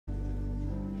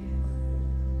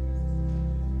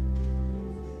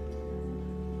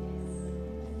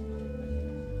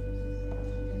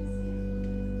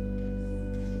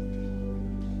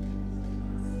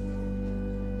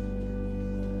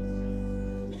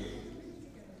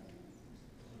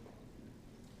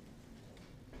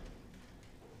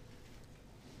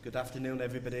Good afternoon,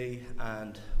 everybody,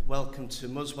 and welcome to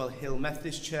Muswell Hill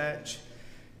Methodist Church,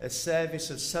 a service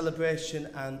of celebration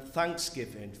and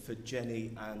thanksgiving for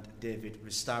Jenny and David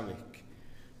Restarick.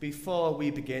 Before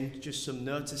we begin, just some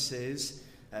notices.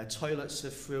 Toilets are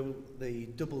through the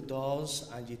double doors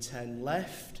and you turn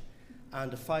left, and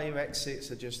the fire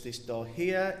exits are just this door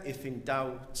here. If in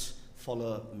doubt,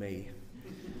 follow me.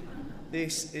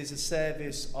 This is a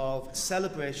service of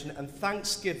celebration and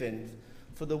thanksgiving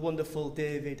for the wonderful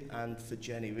David and for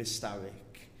Jenny Restarick.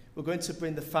 We're going to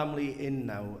bring the family in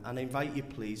now, and I invite you,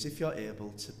 please, if you're able,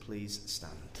 to please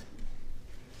stand.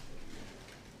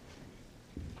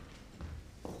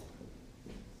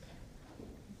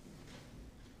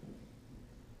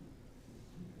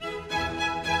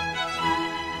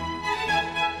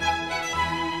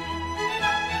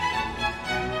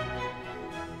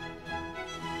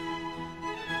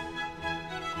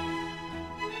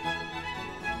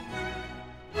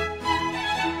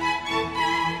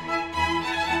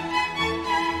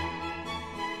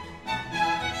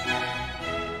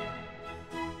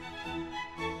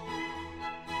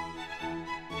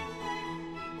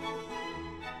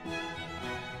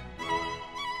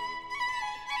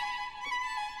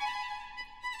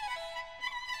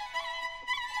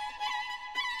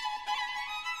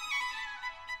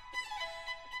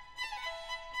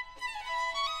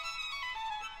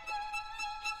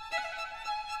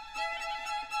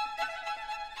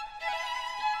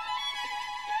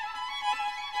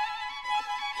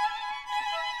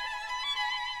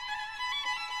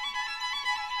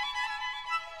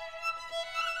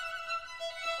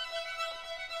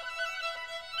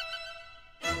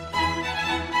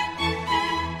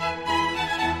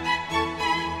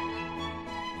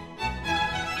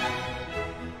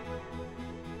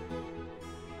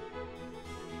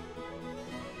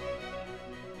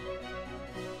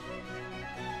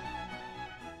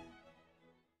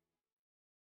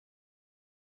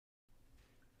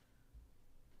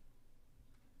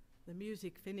 The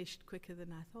music finished quicker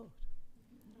than I thought.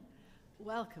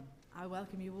 Welcome. I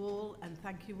welcome you all and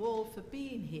thank you all for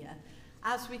being here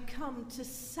as we come to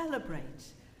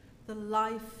celebrate the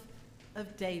life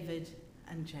of David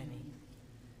and Jenny.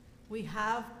 We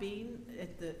have been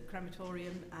at the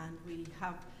Crematorium and we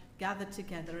have gathered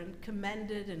together and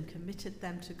commended and committed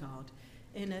them to God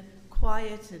in a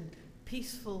quiet and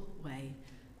peaceful way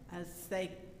as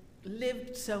they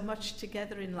lived so much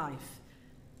together in life.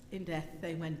 In death,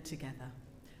 they went together,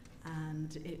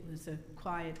 and it was a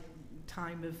quiet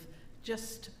time of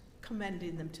just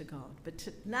commending them to God. But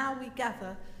now we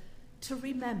gather to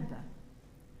remember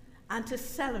and to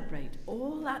celebrate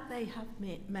all that they have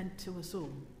meant to us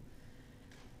all.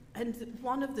 And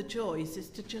one of the joys is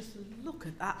to just look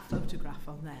at that photograph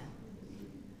on there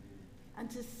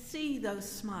and to see those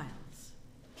smiles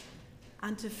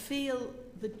and to feel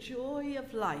the joy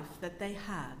of life that they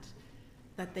had,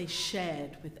 that they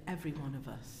shared with every one of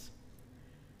us.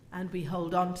 And we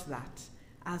hold on to that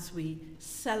as we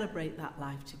celebrate that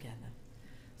life together.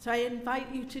 So I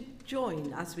invite you to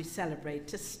join as we celebrate,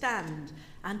 to stand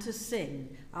and to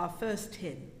sing our first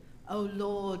hymn, O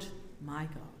Lord, my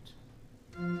God.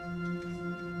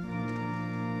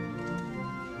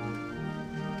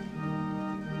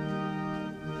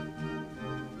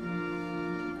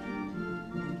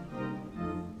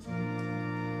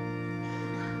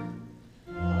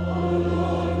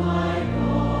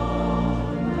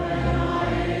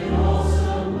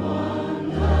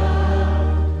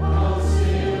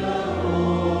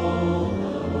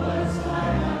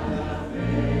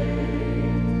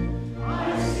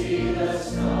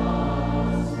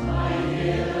 I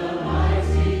hear the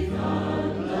mighty thunder.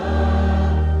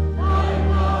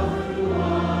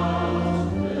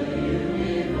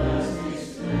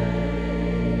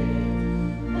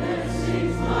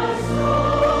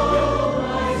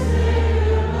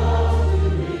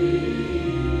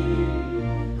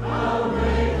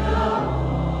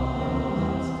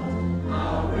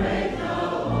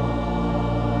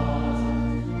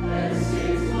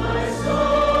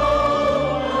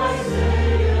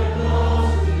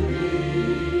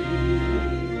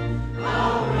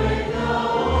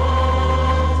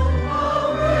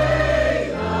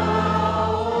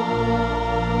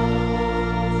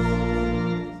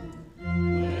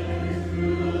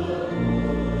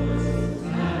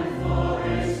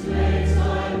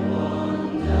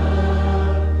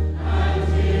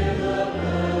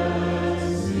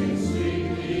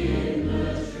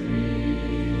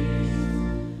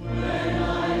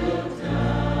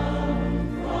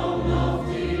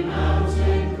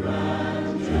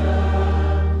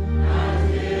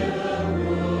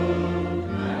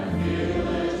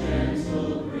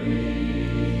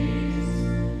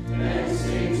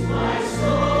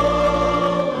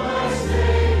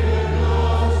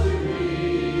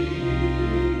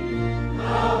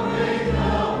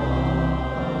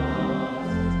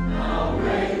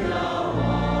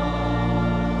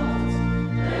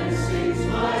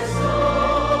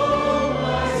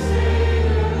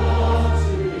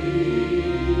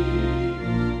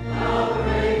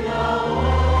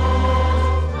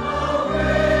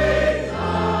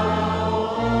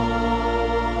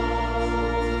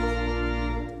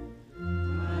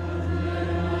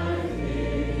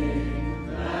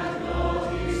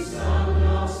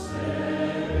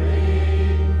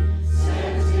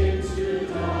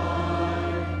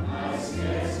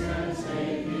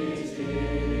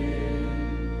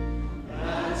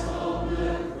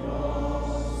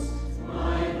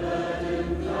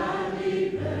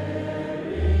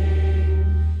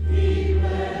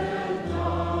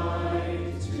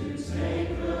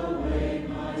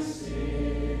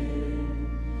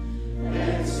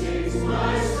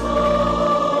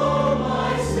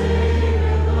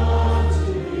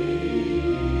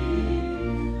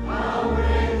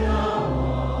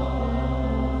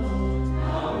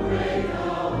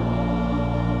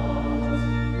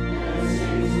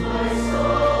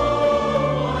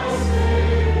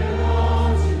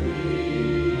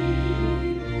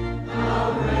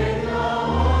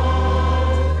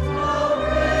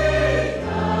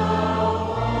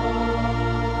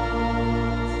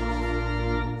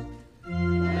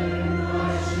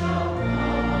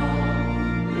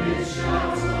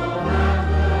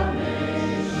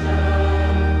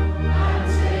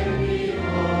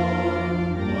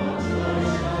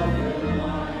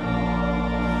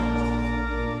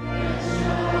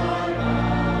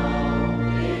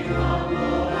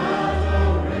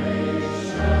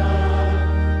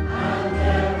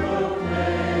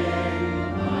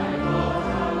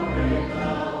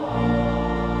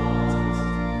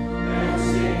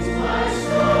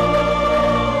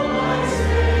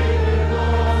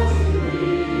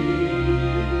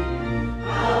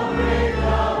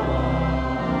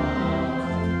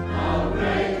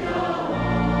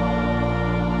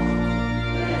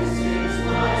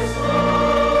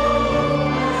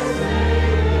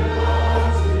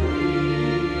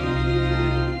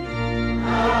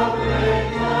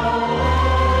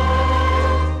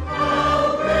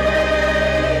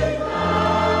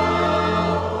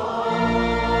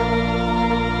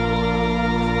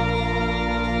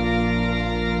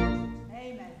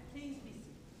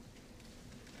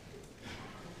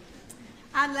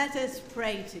 and let us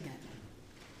pray together.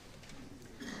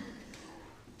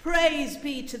 Praise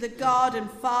be to the God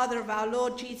and Father of our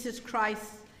Lord Jesus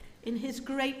Christ. In his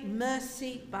great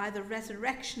mercy, by the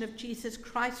resurrection of Jesus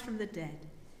Christ from the dead,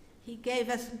 he gave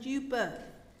us new birth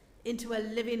into a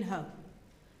living hope,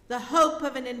 the hope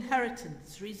of an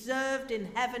inheritance reserved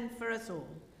in heaven for us all,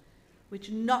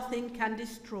 which nothing can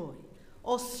destroy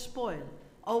or spoil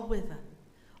or wither.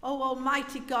 O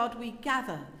Almighty God, we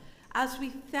gather as we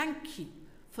thank you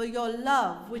for your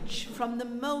love, which from the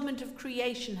moment of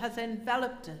creation has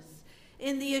enveloped us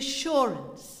in the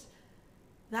assurance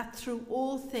that through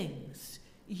all things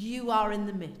you are in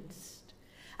the midst.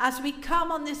 As we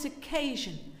come on this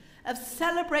occasion of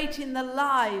celebrating the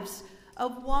lives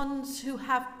of ones who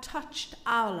have touched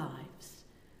our lives,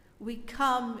 we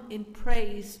come in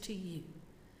praise to you.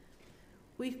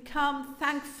 We come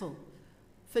thankful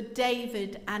for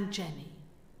David and Jenny.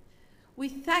 We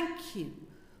thank you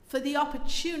for the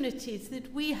opportunities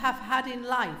that we have had in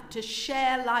life to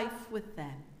share life with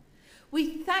them.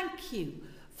 We thank you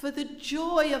for the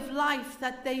joy of life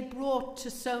that they brought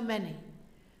to so many.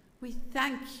 We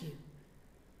thank you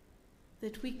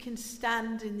that we can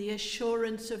stand in the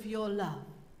assurance of your love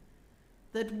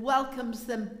that welcomes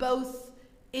them both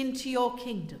into your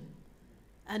kingdom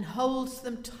and holds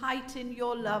them tight in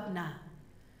your love now,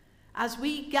 as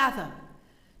we gather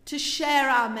to share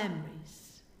our memories,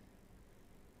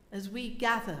 as we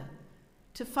gather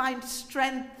to find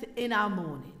strength in our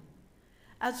mourning,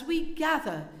 as we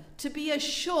gather to be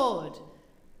assured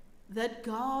that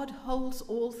God holds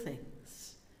all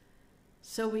things.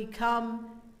 So we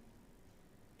come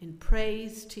in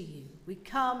praise to you. We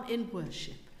come in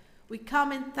worship. We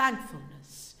come in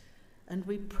thankfulness. And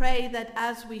we pray that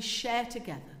as we share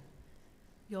together,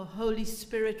 your Holy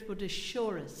Spirit would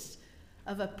assure us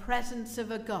of a presence of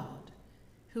a God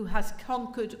who has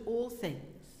conquered all things,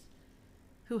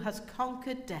 who has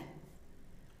conquered death,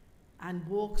 and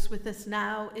walks with us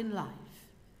now in life.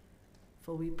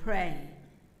 For we pray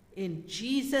in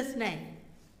Jesus' name.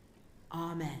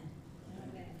 Amen.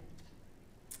 Amen.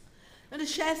 I'm going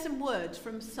to share some words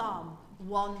from Psalm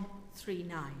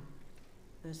 139,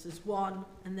 verses 1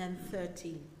 and then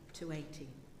 13 to 18.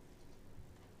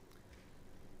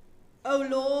 O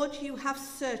Lord, you have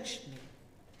searched me,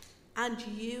 and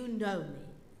you know me.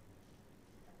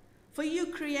 For you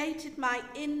created my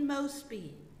inmost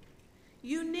being.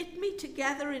 You knit me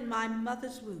together in my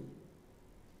mother's womb.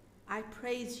 I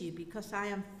praise you because I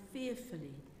am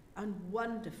fearfully and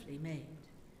wonderfully made.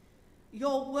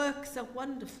 Your works are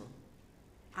wonderful.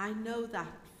 I know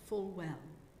that full well.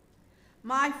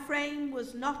 My frame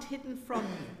was not hidden from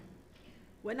you.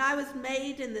 When I was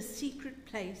made in the secret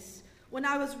place, when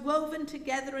I was woven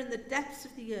together in the depths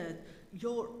of the earth,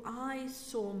 your eyes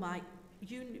saw my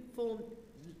uniform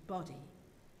body.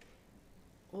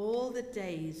 All the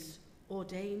days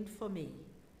ordained for me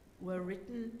were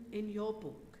written in your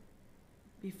book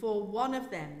before one of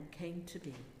them came to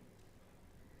be.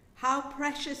 How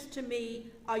precious to me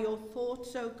are your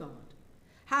thoughts, O God.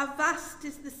 How vast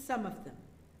is the sum of them.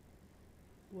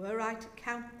 Were I to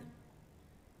count them,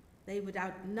 they would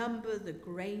outnumber the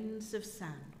grains of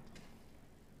sand.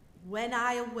 When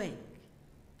I awake,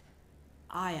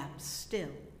 I am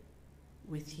still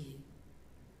with you.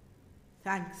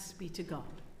 Thanks be to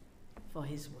God for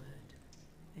his word.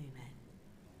 Amen.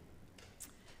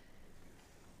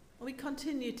 We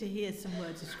continue to hear some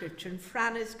words of scripture, and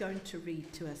Fran is going to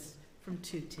read to us from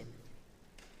 2 Timothy.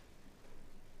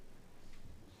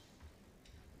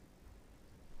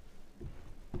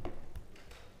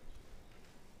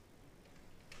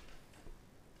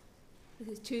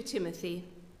 This is 2 Timothy,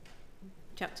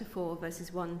 chapter 4,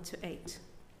 verses 1 to 8.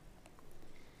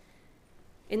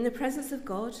 In the presence of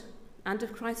God and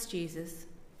of Christ Jesus,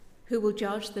 who will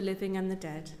judge the living and the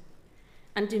dead,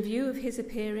 and in view of his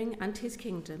appearing and his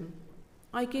kingdom,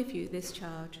 I give you this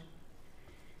charge.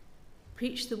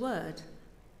 Preach the word.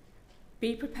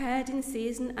 Be prepared in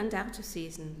season and out of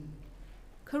season.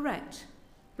 Correct,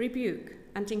 rebuke,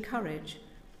 and encourage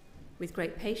with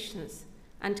great patience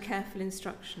and careful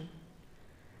instruction.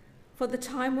 For the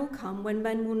time will come when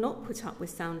men will not put up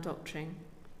with sound doctrine.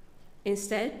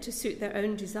 Instead, to suit their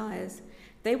own desires,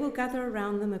 they will gather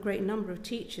around them a great number of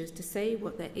teachers to say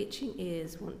what their itching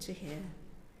ears want to hear.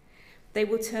 They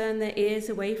will turn their ears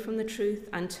away from the truth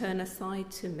and turn aside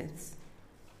to myths.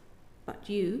 But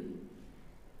you,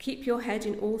 keep your head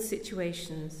in all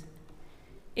situations.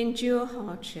 Endure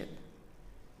hardship.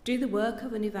 Do the work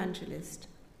of an evangelist.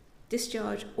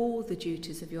 Discharge all the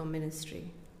duties of your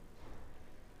ministry.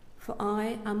 For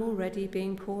I am already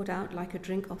being poured out like a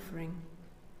drink offering,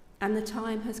 and the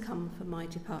time has come for my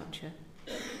departure.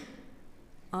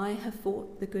 I have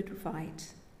fought the good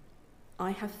fight.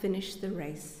 I have finished the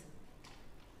race.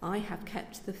 I have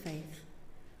kept the faith.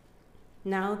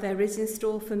 Now there is in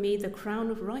store for me the crown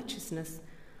of righteousness,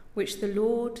 which the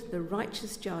Lord, the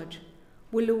righteous judge,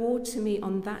 will award to me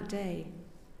on that day,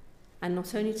 and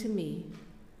not only to me,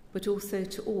 but also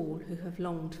to all who have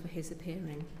longed for his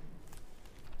appearing.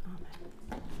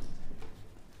 Amen.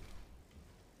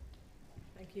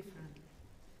 Thank you, Fran.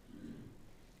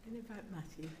 I'm going to invite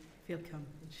Matthew if he'll come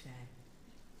and share.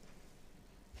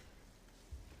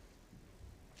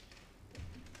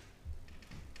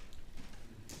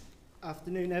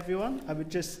 Afternoon, everyone. I would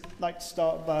just like to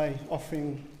start by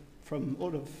offering from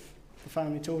all of the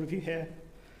family to all of you here,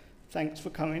 thanks for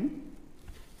coming.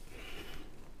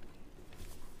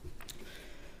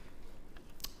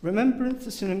 Remembrance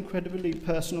is an incredibly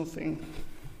personal thing.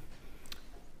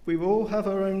 We all have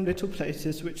our own little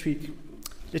pieces which we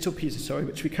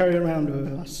carry around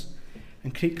with us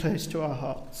and keep close to our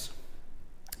hearts.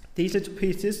 These little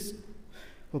pieces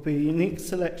will be a unique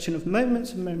selection of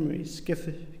moments and memories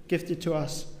gifted to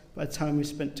us by the time we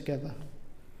spent together.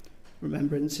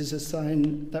 Remembrance is a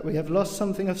sign that we have lost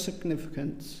something of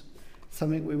significance,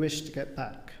 something we wish to get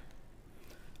back.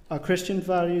 Our Christian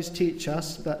values teach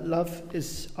us that love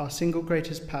is our single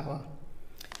greatest power.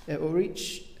 It will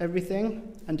reach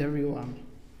everything and everyone.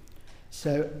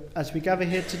 So, as we gather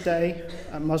here today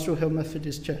at Muswell Hill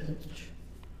Methodist Church,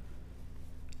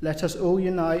 let us all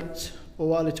unite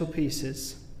all our little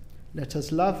pieces. Let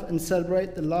us love and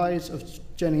celebrate the lives of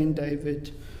Jenny and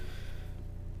David,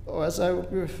 or as I will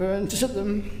be referring to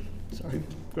them,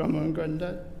 Grandma and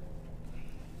Granddad.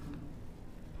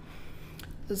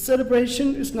 The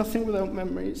celebration is nothing without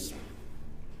memories.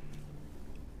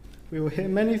 We will hear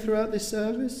many throughout this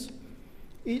service,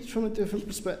 each from a different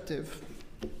perspective.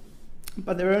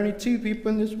 But there are only two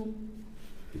people in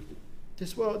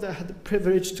this world that had the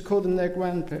privilege to call them their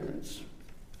grandparents,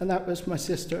 and that was my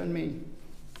sister and me.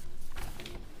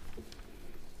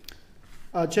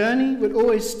 Our journey would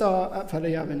always start at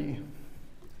Valley Avenue,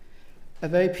 a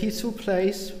very peaceful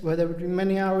place where there would be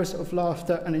many hours of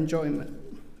laughter and enjoyment.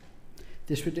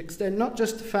 This would extend not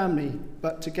just to family,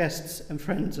 but to guests and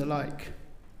friends alike.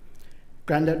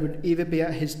 Grandad would either be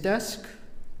at his desk,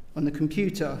 on the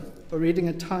computer, or reading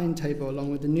a timetable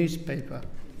along with the newspaper.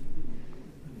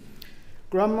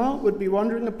 Grandma would be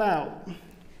wandering about,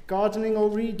 gardening or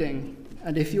reading,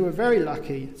 and if you were very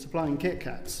lucky, supplying Kit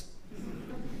Kats.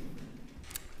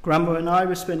 Grandma and I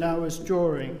would spend hours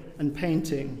drawing and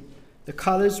painting. The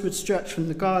colours would stretch from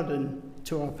the garden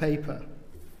to our paper.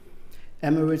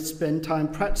 Emma would spend time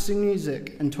practicing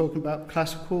music and talking about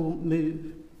classical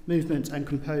movements and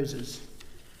composers.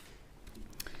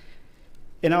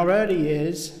 In our early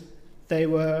years, there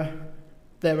were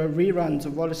reruns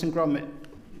of Wallace and Gromit,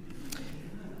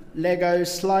 Legos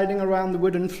sliding around the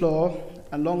wooden floor,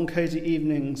 and long cosy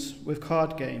evenings with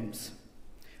card games.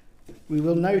 We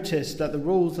will notice that the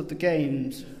rules of the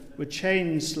games would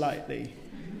change slightly,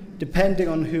 depending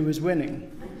on who was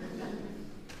winning,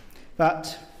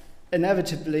 but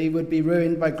inevitably would be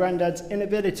ruined by Grandad's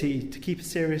inability to keep a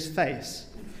serious face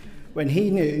when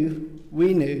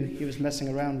we knew he was messing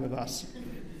around with us.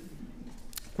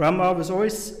 Grandma was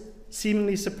always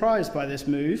seemingly surprised by this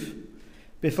move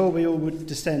before we all would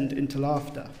descend into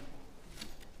laughter.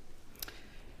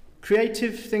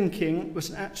 Creative thinking was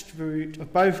an attribute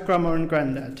of both Grandma and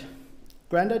Grandad.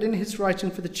 Grandad in his writing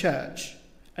for the church,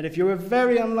 and if you were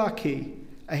very unlucky,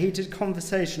 a heated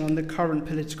conversation on the current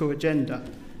political agenda.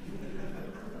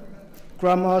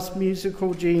 Grandma's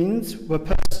musical genes were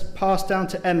passed down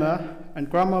to Emma, and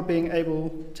Grandma being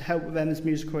able to help with Emma's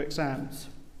musical exams.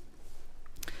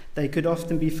 They could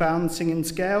often be found singing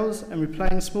scales and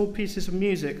replaying small pieces of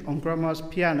music on Grandma's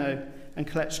piano and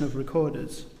collection of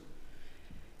recorders.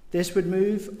 This would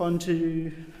move on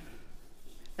to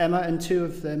Emma and two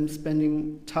of them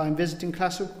spending time visiting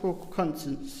classical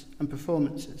concerts and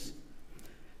performances.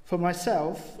 For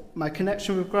myself, my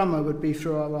connection with Grandma would be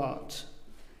through our art.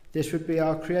 This would be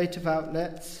our creative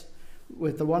outlets,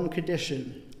 with the one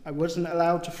condition: I wasn't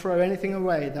allowed to throw anything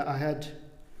away that I had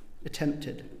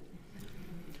attempted.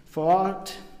 For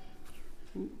art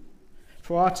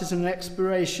is an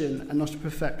exploration and not a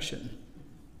perfection.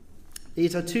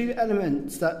 These are two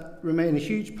elements that remain a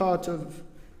huge part of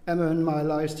Emma and my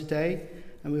lives today,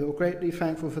 and we are greatly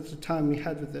thankful for the time we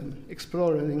had with them,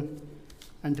 exploring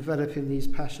and developing these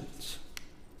passions.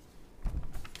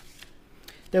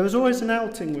 There was always an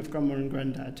outing with Grandma and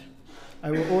Grandad.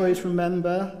 I will always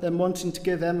remember them wanting to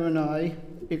give Emma and I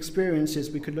experiences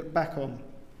we could look back on.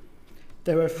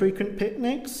 There were frequent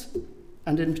picnics,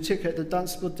 and in particular the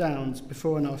Dunstable Downs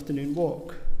before an afternoon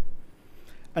walk.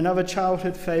 Another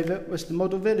childhood favourite was the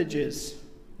model villages,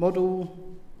 model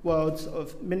worlds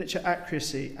of miniature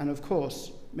accuracy and, of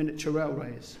course, miniature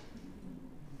railways.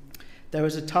 There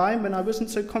was a time when I wasn't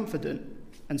so confident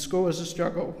and school was a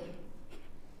struggle.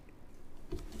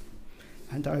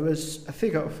 And I was a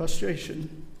figure of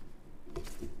frustration.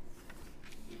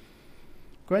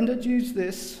 Grandad used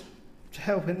this to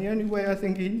help in the only way I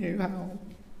think he knew how.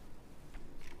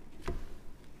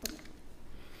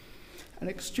 An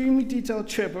extremely detailed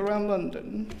trip around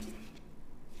London,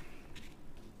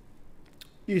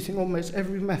 using almost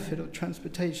every method of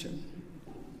transportation.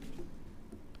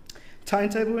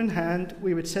 Timetable in hand,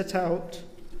 we would set out,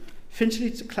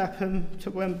 Finchley to Clapham, to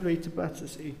Wembley to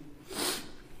Battersea.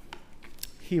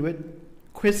 He would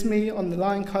quiz me on the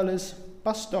line colours,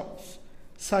 bus stops,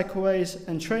 cycleways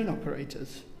and train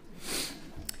operators.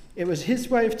 It was his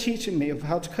way of teaching me of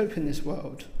how to cope in this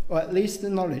world, or at least the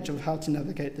knowledge of how to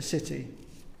navigate the city.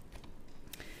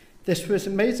 This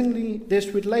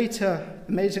would later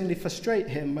amazingly frustrate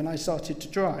him when I started to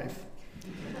drive,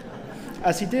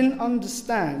 as he didn't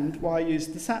understand why I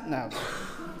used the sat-nav,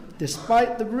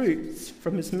 despite the routes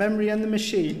from his memory and the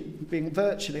machine being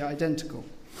virtually identical.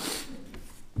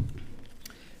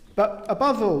 But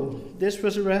above all, this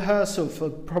was a rehearsal for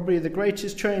probably the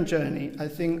greatest train journey I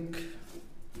think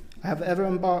I have ever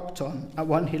embarked on, and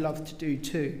one he loved to do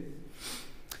too.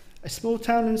 A small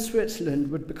town in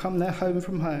Switzerland would become their home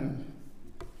from home,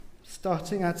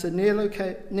 starting at a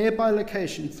nearby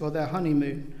location for their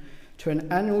honeymoon to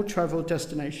an annual travel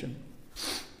destination.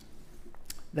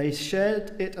 They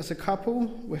shared it as a couple,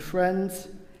 with friends,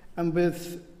 and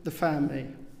with the family.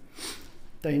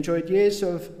 They enjoyed years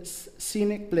of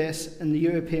scenic bliss and the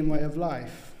European way of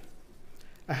life.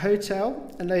 A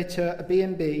hotel and later a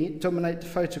B&B dominate the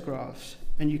photographs,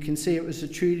 and you can see it was a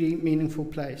truly meaningful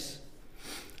place.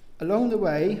 Along the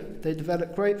way, they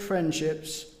developed great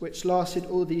friendships which lasted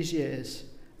all these years,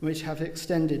 and which have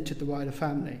extended to the wider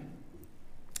family.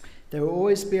 There will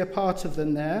always be a part of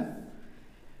them there.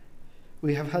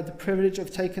 We have had the privilege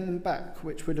of taking them back,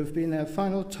 which would have been their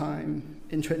final time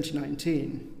in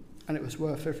 2019, and it was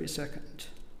worth every second.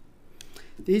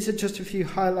 These are just a few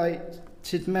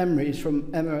highlighted memories from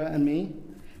Emma and me,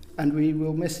 and we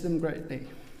will miss them greatly.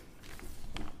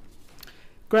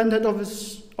 Grandad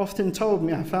often told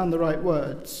me I found the right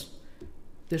words.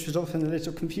 This was often a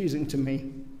little confusing to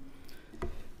me.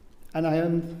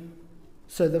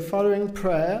 So the following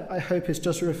prayer, I hope, is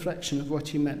just a reflection of what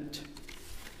he meant.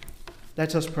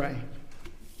 Let us pray.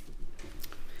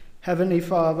 Heavenly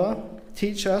Father,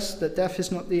 teach us that death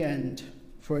is not the end,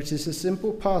 for it is a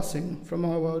simple passing from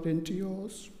our world into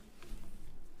yours.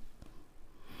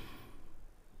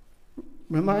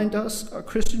 Remind us our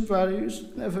Christian values,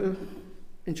 never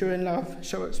enduring love,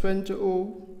 shall expend to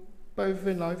all, both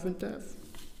in life and death.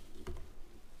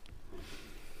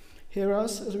 Hear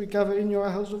us as we gather in your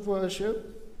house of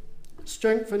worship.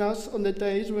 Strengthen us on the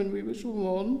days when we shall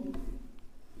mourn.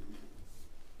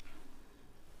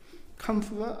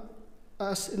 Comfort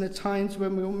us in the times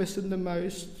when we will miss them the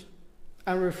most,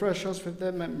 and refresh us with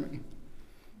their memory.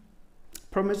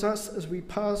 Promise us as we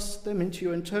pass them into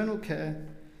your eternal care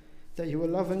that you will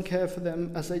love and care for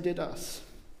them as they did us.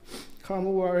 Calm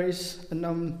all worries and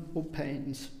numb all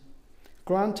pains.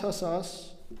 Grant us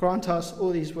all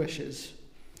these wishes.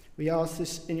 We ask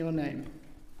this in your name.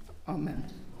 Amen.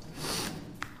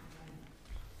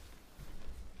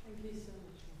 Thank you so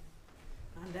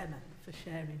much, and Emma, for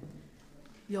sharing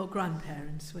your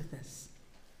grandparents with us.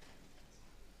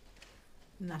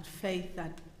 And that faith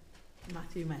that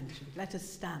Matthew mentioned. Let us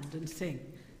stand and sing,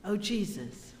 "O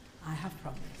Jesus, I have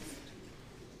promised."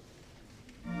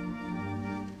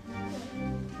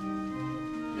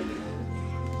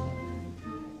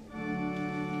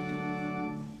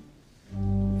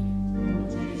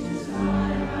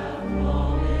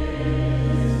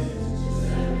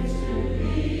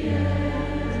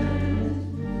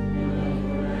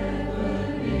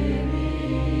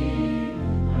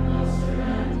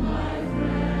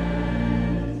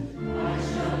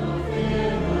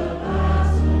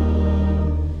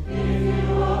 If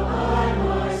you are by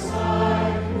my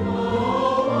side,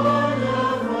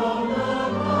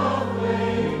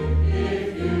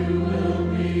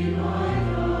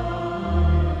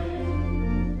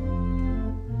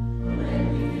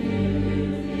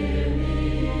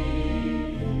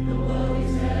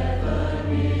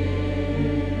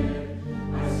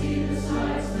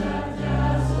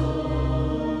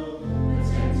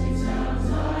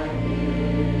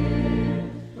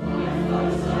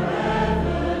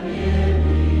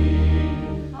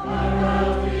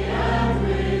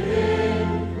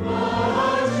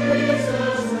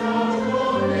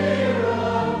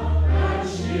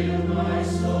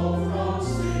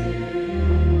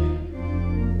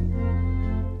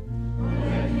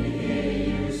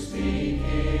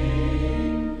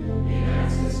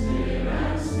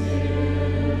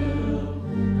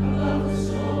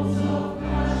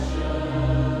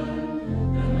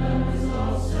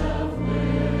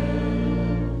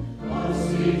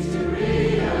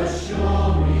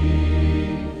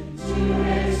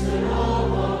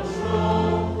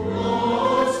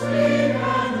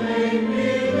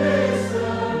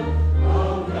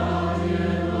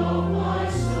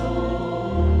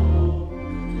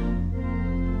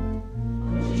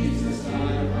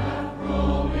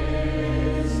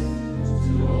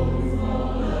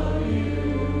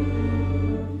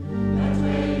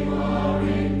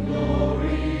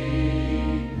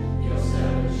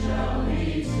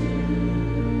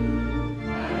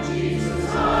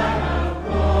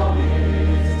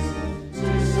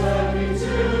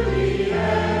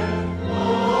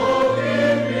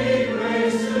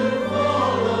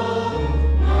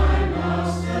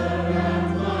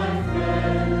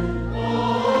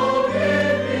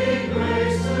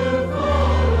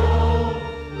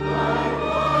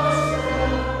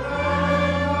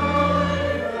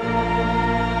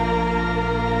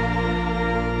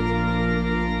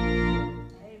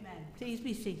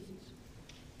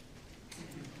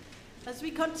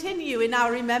 we continue in our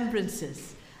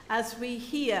remembrances as we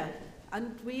hear,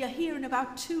 and we are hearing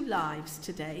about 2 lives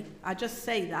today. I just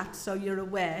say that so you're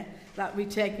aware that we're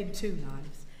taking 2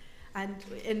 lives. And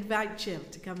invite Jill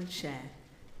to come and share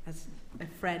as a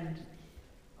friend.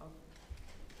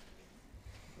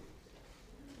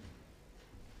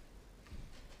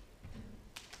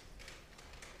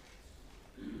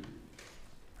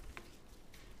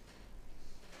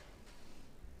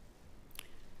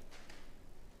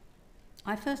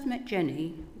 I first met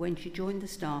Jenny when she joined the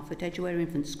staff at Edgware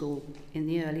Infant School in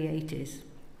the early 80s.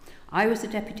 I was the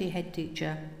deputy head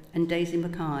teacher, and Daisy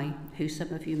Mackay, who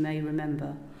some of you may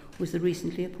remember, was the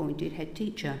recently appointed head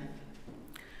teacher.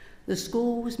 The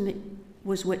school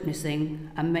was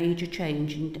witnessing a major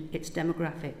change in its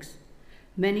demographics.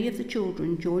 Many of the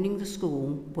children joining the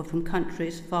school were from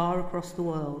countries far across the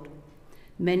world.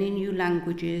 Many new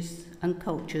languages and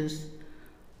cultures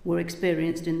were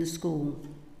experienced in the school.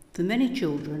 For many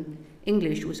children,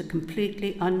 English was a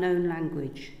completely unknown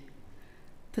language.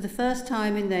 For the first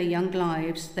time in their young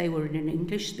lives, they were in an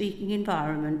English-speaking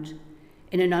environment,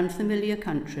 in an unfamiliar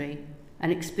country,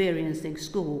 and experiencing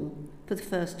school for the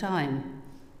first time.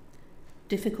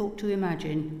 Difficult to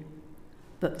imagine,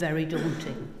 but very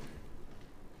daunting.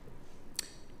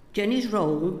 Jenny's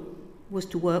role was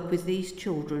to work with these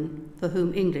children for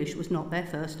whom English was not their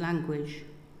first language.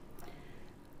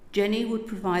 Jenny would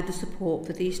provide the support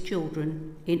for these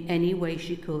children in any way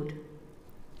she could.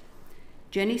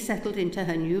 Jenny settled into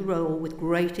her new role with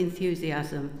great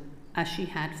enthusiasm, as she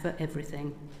had for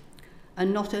everything,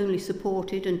 and not only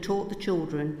supported and taught the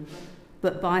children,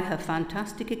 but by her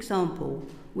fantastic example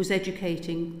was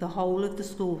educating the whole of the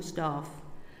school staff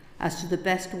as to the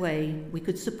best way we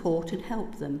could support and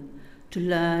help them to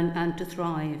learn and to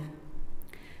thrive.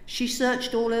 She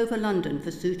searched all over London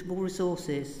for suitable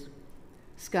resources,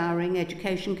 scouring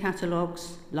education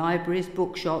catalogues, libraries,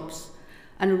 bookshops,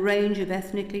 and a range of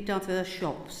ethnically diverse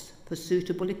shops for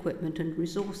suitable equipment and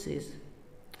resources.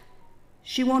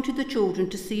 She wanted the children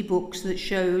to see books that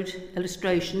showed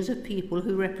illustrations of people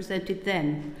who represented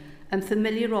them and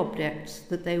familiar objects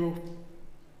that they were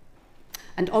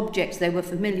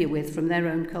familiar with from their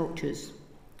own cultures.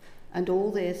 And all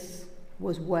this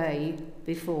was way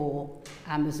before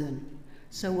Amazon,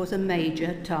 so was a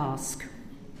major task.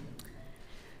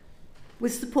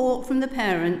 With support from the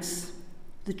parents,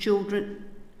 the children,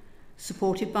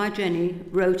 supported by Jenny,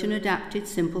 wrote and adapted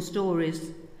simple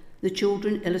stories, the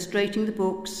children illustrating the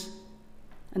books,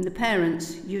 and the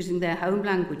parents using their home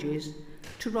languages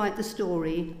to write the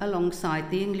story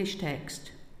alongside the English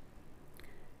text.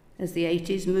 As the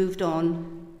 80s moved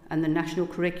on and the national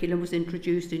curriculum was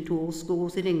introduced into all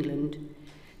schools in England,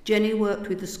 Jenny worked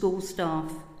with the school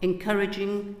staff,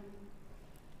 encouraging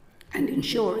and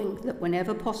ensuring that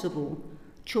whenever possible,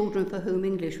 children for whom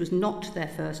English was not their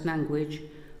first language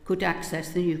could access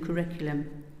the new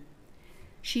curriculum.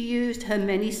 She used her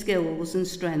many skills and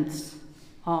strengths,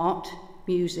 art,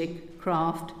 music,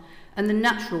 craft, and the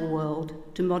natural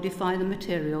world to modify the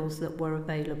materials that were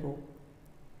available.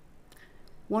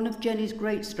 One of Jenny's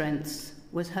great strengths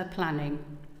was her planning,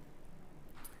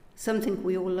 something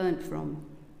we all learnt from.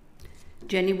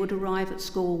 Jenny would arrive at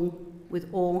school with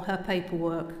all her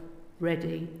paperwork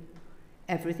ready,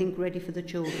 everything ready for the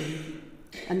children,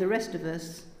 and the rest of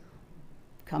us,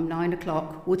 come 9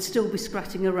 o'clock, would still be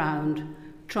scratching around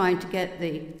trying to get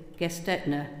the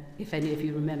Gestetner, if any of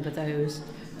you remember those,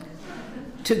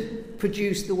 to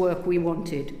produce the work we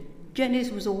wanted.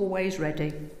 Jenny's was always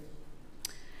ready.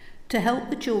 To help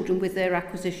the children with their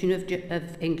acquisition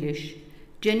of English,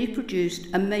 Jenny produced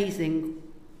amazing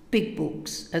big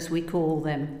books, as we call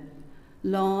them,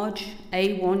 large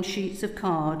A1 sheets of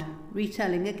card,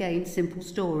 retelling again simple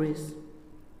stories.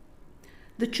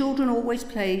 The children always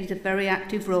played a very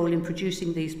active role in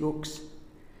producing these books.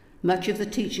 Much of the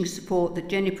teaching support that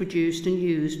Jenny produced and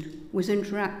used was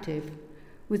interactive,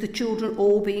 with the children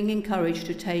all being encouraged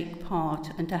to take part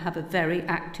and to have a very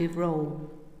active role.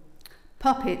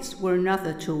 Puppets were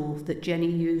another tool that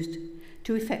Jenny used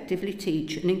to effectively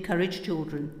teach and encourage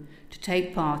children to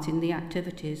take part in the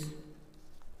activities.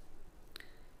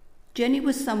 Jenny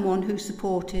was someone whose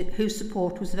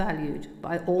support was valued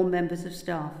by all members of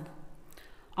staff.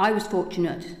 I was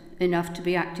fortunate enough to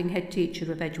be acting head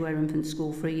teacher of Edgware Infant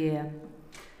School for a year,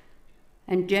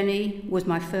 and Jenny was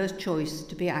my first choice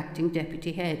to be acting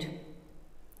deputy head.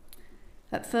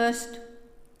 At first,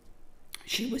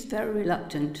 she was very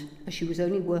reluctant, as she was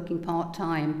only working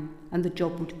part-time and the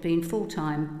job would have been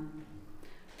full-time,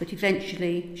 but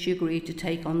eventually she agreed to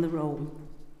take on the role.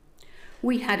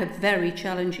 We had a very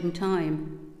challenging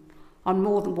time. On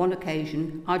more than one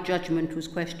occasion, our judgment was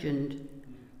questioned,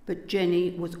 but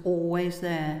Jenny was always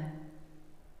there,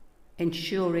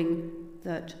 ensuring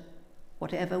that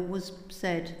whatever was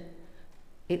said,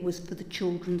 it was for the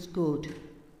children's good.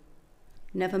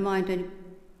 Never mind any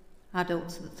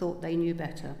adults that thought they knew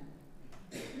better.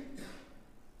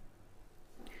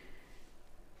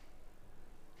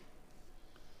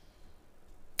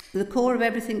 The core of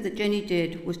everything that Jenny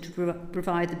did was to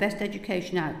provide the best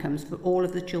education outcomes for all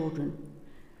of the children.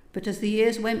 But as the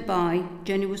years went by,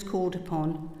 Jenny was called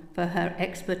upon for her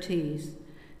expertise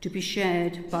to be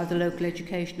shared by the local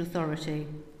education authority.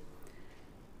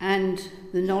 And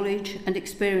the knowledge and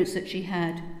experience that she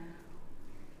had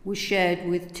was shared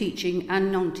with teaching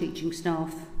and non-teaching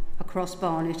staff across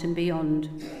Barnet and beyond.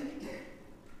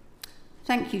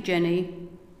 Thank you, Jenny,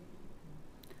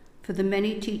 for the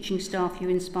many teaching staff you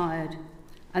inspired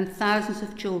and thousands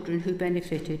of children who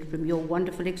benefited from your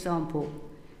wonderful example,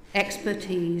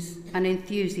 expertise and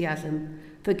enthusiasm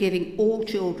for giving all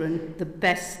children the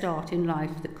best start in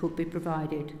life that could be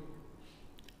provided.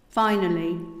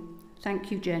 Finally,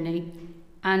 thank you, Jenny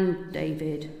and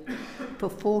David, for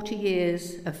 40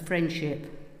 years of friendship,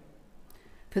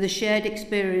 for the shared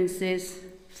experiences,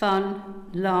 fun,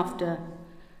 laughter,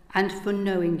 and for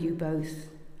knowing you both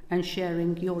and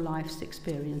sharing your life's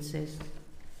experiences.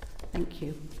 Thank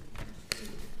you.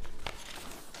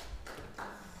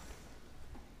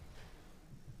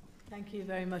 Thank you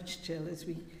very much, Jill, as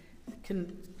we can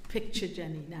picture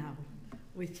Jenny now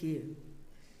with you.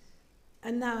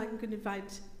 And now I'm going to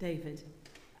invite David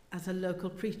as a local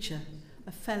preacher,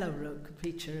 a fellow local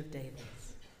preacher of David's.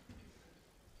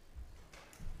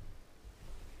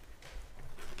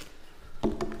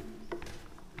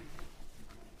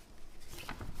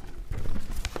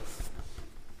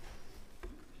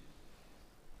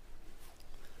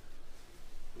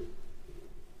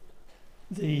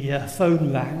 The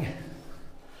phone rang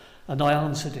and I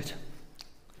answered it.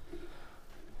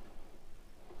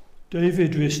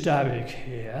 David Restarick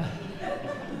here.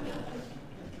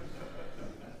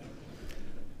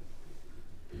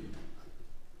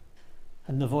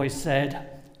 And the voice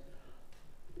said,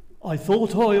 I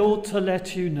thought I ought to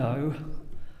let you know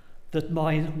that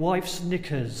my wife's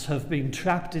knickers have been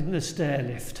trapped in the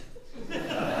stairlift.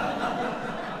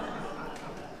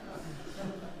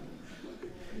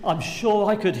 I'm sure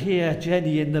I could hear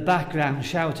Jenny in the background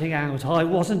shouting out, I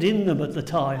wasn't in them at the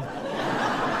time.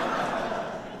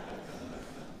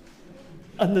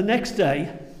 And the next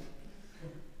day,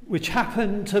 which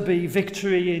happened to be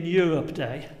Victory in Europe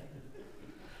Day,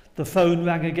 the phone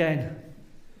rang again.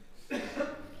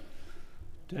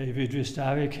 David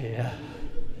Restarick here.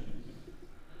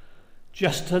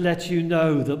 Just to let you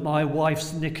know that my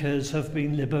wife's knickers have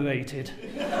been liberated.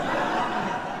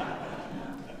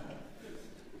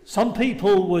 Some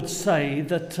people would say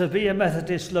that to be a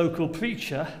Methodist local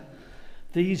preacher,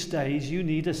 these days you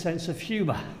need a sense of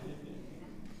humour.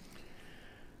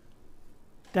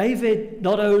 David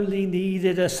not only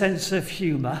needed a sense of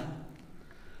humour,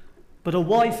 but a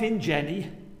wife in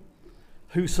Jenny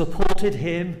who supported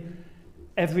him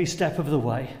every step of the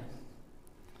way.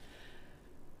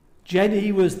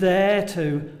 Jenny was there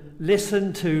to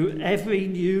listen to every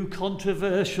new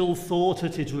controversial thought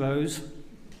that it rose.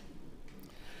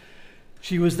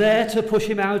 She was there to push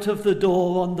him out of the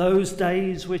door on those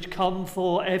days which come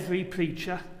for every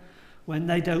preacher when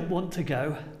they don't want to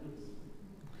go.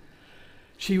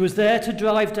 She was there to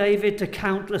drive David to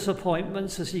countless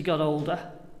appointments as he got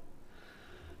older.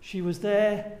 She was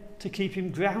there to keep him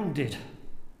grounded.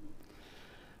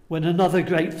 When another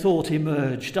great thought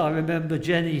emerged, I remember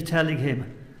Jenny telling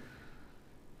him,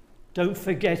 don't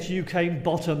forget you came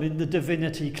bottom in the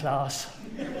divinity class.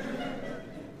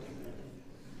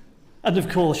 And of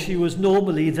course, she was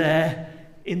normally there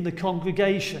in the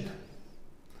congregation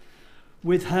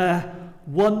with her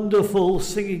wonderful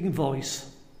singing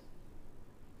voice,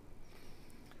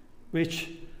 which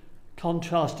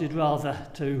contrasted rather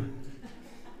to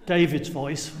David's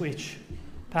voice, which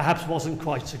perhaps wasn't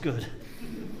quite so good.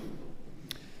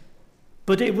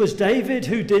 But it was David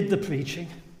who did the preaching.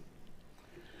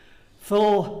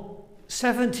 For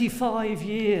 75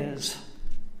 years,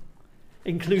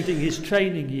 including his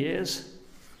training years.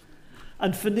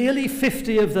 And for nearly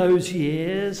 50 of those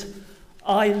years,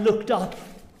 I looked up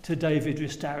to David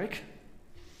Restarick.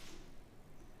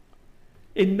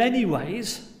 In many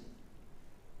ways,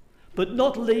 but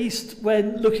not least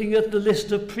when looking at the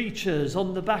list of preachers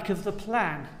on the back of the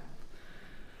plan,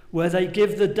 where they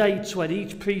give the dates when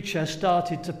each preacher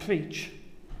started to preach.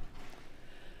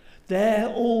 There,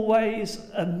 always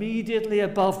immediately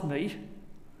above me,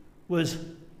 was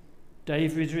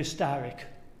David Restarick,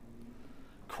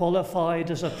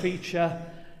 qualified as a preacher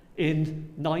in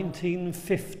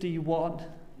 1951,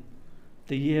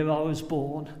 the year I was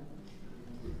born.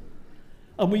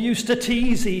 And we used to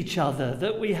tease each other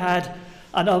that we had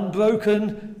an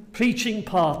unbroken preaching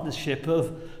partnership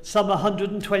of some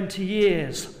 120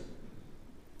 years,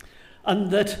 and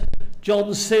that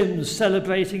John Sims,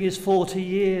 celebrating his 40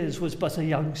 years, was but a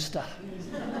youngster.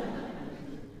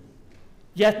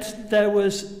 Yet there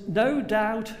was no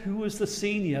doubt who was the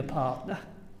senior partner,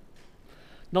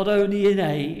 not only in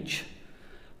age,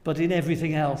 but in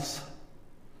everything else.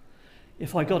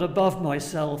 If I got above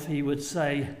myself, he would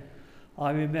say,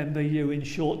 "I remember you in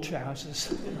short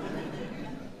trousers."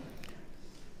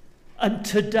 And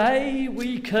today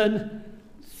we can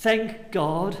thank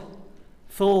God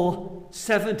for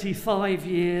 75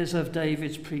 years of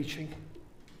David's preaching.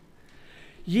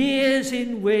 Years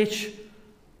in which,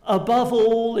 above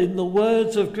all, in the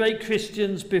words of great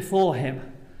Christians before him,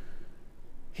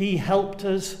 he helped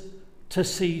us to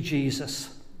see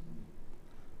Jesus.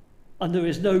 And there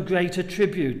is no greater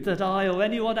tribute that I or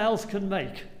anyone else can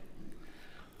make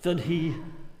than he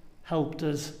helped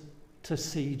us to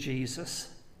see Jesus.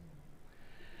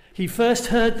 He first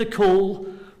heard the call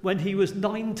when he was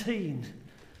 19,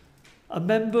 a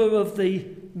member of the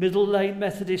Myrtle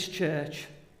Methodist Church.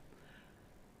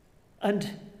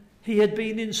 And he had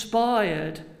been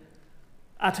inspired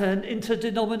at an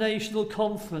interdenominational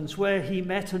conference where he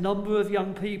met a number of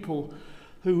young people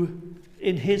who,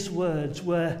 in his words,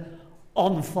 were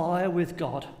on fire with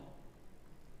God.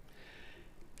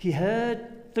 He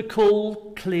heard the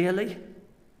call clearly,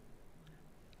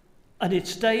 and it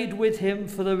stayed with him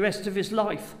for the rest of his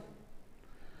life.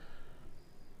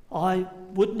 I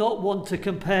would not want to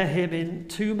compare him in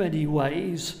too many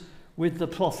ways with the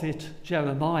prophet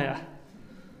Jeremiah,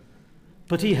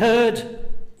 but he heard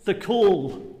the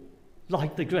call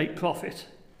like the great prophet.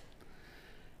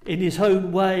 In his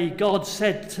own way, God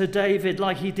said to David,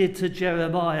 like he did to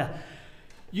Jeremiah,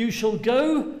 "You shall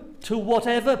go to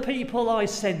whatever people I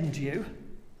send you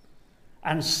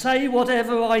and say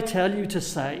whatever I tell you to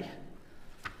say,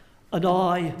 and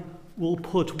I will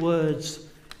put words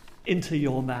into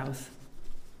your mouth."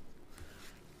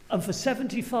 And for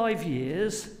 75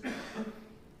 years,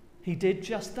 he did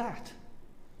just that.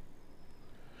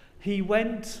 He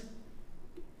went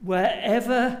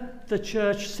wherever the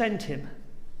church sent him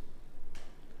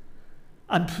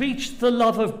and preached the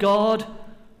love of God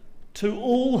to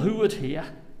all who would hear.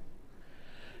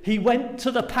 He went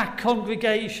to the packed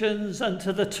congregations and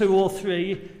to the 2 or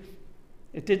 3.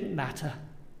 It didn't matter.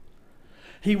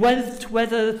 He went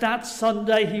whether that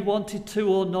Sunday he wanted to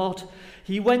or not.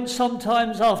 He went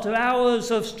sometimes after hours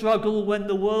of struggle when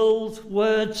the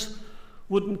words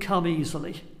wouldn't come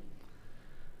easily.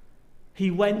 He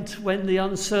went when the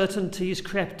uncertainties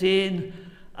crept in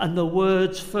and the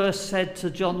words first said to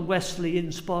John Wesley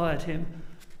inspired him,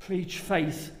 "Preach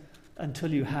faith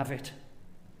until you have it."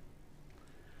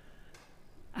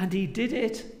 And he did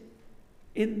it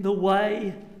in the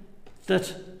way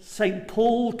that St.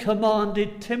 Paul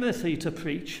commanded Timothy to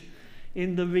preach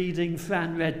in the reading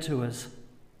Fran read to us.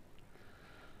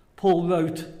 Paul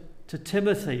wrote to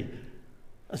Timothy,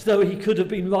 as though he could have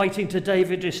been writing to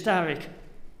David Restarick,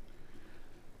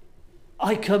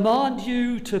 "I command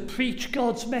you to preach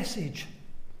God's message."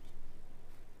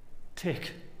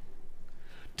 Tick.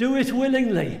 "Do it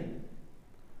willingly."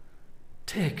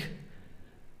 Tick.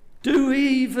 Do it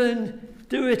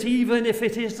even if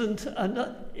it isn't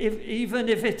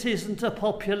a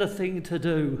popular thing to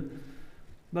do.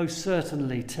 Most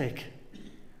certainly, tick.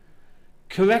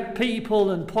 Correct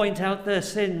people and point out their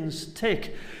sins.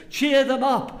 Tick. Cheer them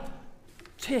up.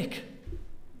 Tick.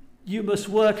 You must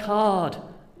work hard.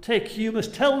 Tick. You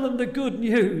must tell them the good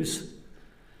news.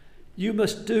 You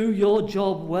must do your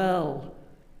job well.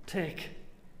 Tick.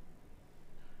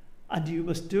 And you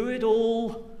must do it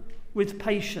all with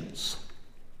patience.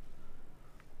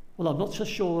 Well, I'm not so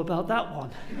sure about that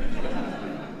one.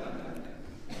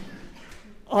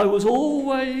 I was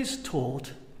always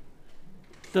taught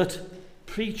that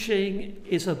preaching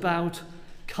is about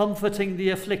comforting the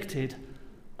afflicted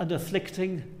and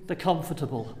afflicting the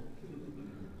comfortable.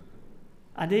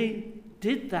 And he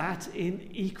did that in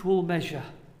equal measure.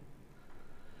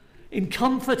 In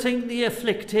comforting the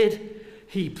afflicted,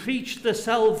 he preached the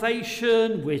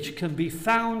salvation which can be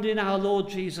found in our Lord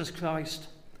Jesus Christ.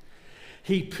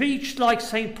 He preached, like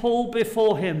St. Paul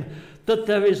before him, that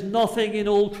there is nothing in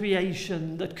all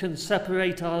creation that can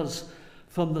separate us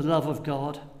from the love of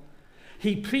God.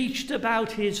 He preached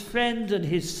about his friend and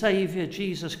his Saviour,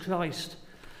 Jesus Christ,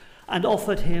 and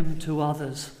offered him to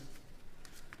others.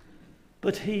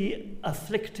 But he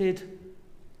afflicted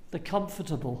the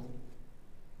comfortable.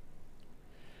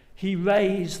 he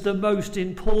raised the most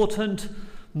important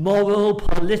moral,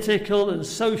 political and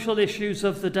social issues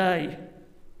of the day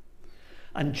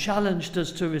and challenged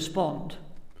us to respond.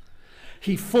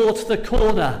 He fought the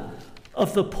corner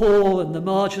of the poor and the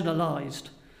marginalised.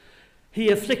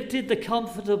 He afflicted the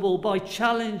comfortable by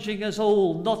challenging us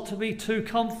all not to be too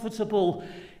comfortable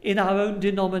in our own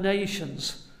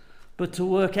denominations, but to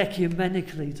work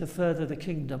ecumenically to further the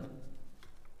kingdom.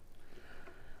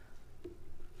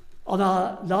 On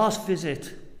our last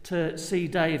visit to see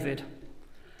David,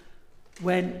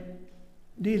 when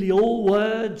nearly all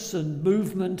words and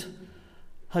movement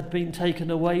had been taken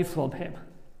away from him,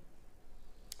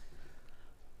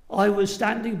 I was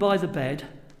standing by the bed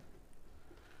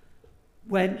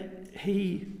when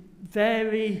he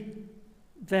very,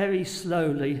 very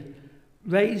slowly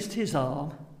raised his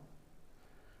arm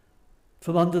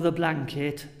from under the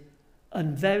blanket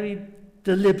and very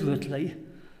deliberately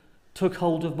took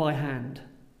hold of my hand.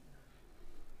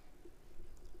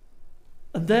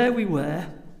 And there we were,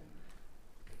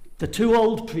 the two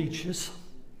old preachers,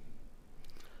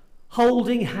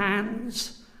 holding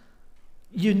hands,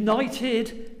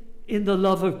 united in the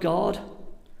love of God,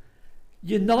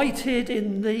 united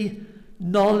in the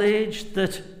knowledge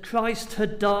that Christ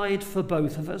had died for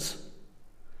both of us.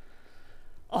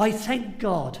 I thank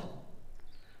God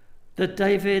that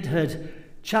David had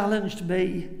challenged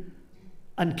me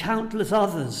and countless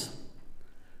others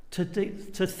to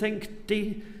think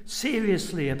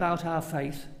seriously about our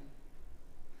faith,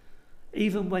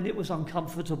 even when it was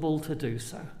uncomfortable to do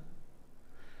so.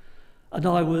 And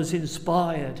I was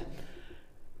inspired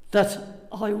that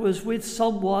I was with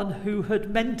someone who had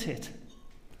meant it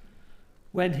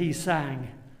when he sang,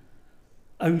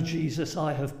 "O Jesus,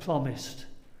 I have promised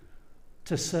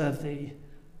to serve thee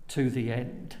to the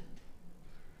end."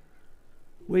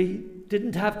 We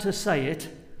didn't have to say it,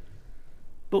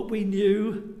 but we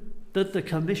knew that the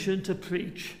commission to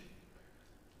preach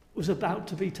was about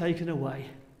to be taken away.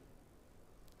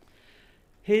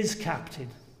 His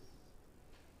captain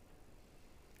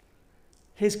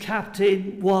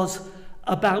was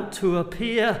about to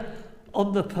appear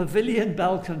on the pavilion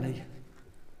balcony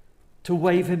to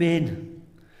wave him in,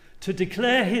 to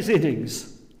declare his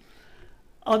innings,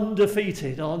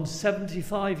 undefeated on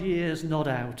 75 years not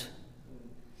out.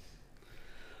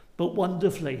 But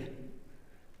wonderfully,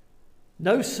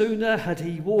 no sooner had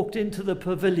he walked into the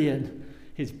pavilion,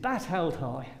 his bat held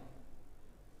high,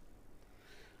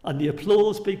 and the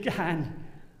applause began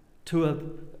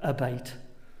to abate,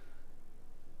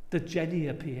 that Jenny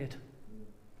appeared.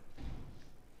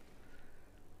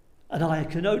 And I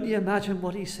can only imagine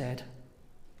what he said.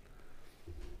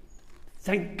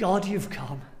 "Thank God you've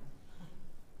come.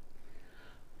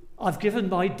 I've given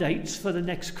my dates for the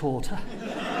next quarter.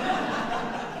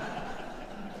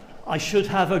 I should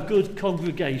have a good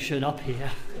congregation up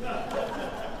here."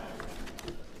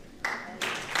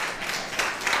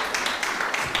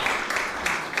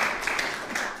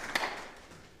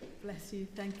 Bless you,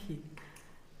 thank you.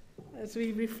 As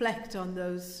we reflect on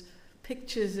those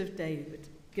pictures of David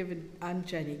and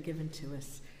Jenny given to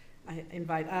us, I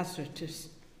invite Azra to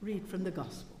read from the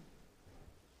Gospel.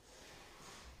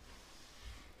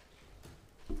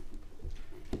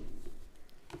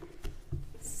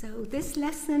 So this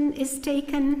lesson is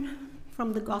taken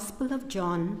from the Gospel of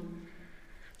John,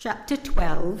 chapter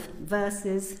 12,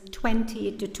 verses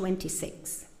 20 to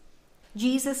 26.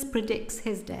 Jesus predicts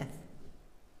his death.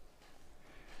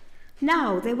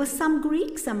 Now there were some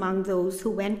Greeks among those who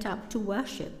went up to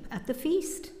worship at the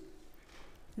feast.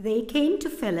 They came to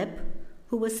Philip,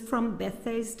 who was from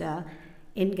Bethsaida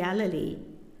in Galilee,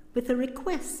 with a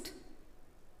request.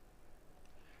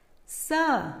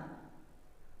 "Sir,"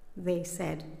 they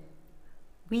said,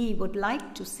 "we would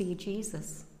like to see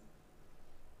Jesus."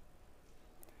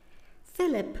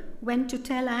 Philip went to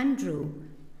tell Andrew.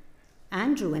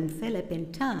 Andrew and Philip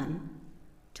in turn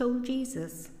told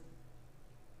Jesus.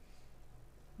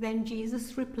 Then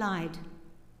Jesus replied,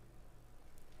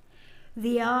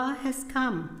 "The hour has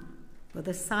come for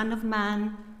the Son of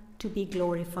Man to be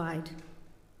glorified.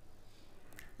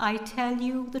 I tell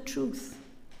you the truth,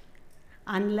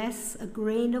 unless a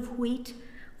grain of wheat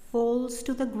falls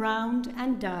to the ground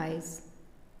and dies,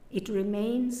 it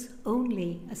remains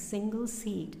only a single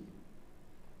seed.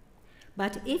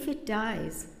 But if it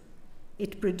dies,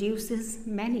 it produces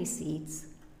many seeds.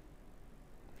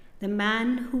 The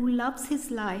man who loves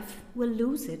his life will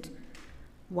lose it,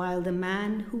 while the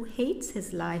man who hates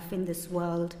his life in this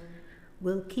world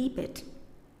will keep it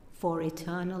for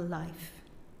eternal life.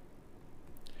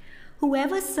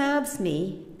 Whoever serves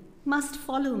me must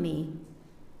follow me,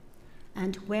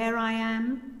 and where I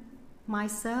am, my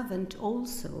servant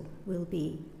also will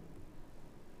be.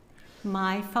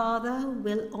 My Father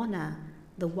will honour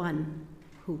the one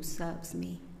who serves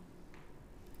me.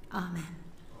 Amen.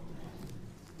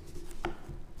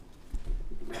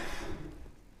 Thank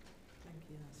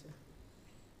you, Azra.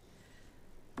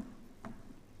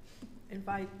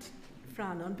 Invite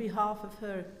Fran on behalf of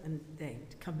her and they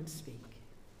to come and speak.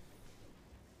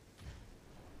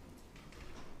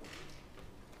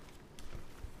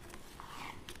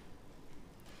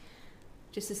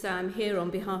 Just to say, I'm here on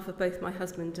behalf of both my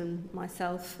husband and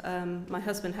myself. My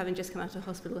husband, having just come out of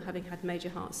hospital, having had major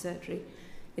heart surgery,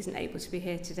 isn't able to be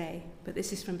here today, but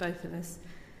this is from both of us.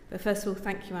 But first of all,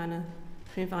 thank you, Anna,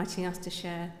 for inviting us to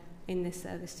share in this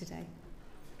service today.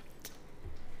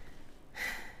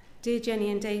 Dear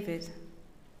Jenny and David,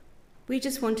 we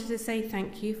just wanted to say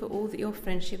thank you for all that your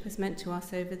friendship has meant to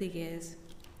us over the years.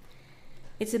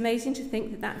 It's amazing to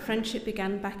think that that friendship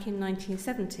began back in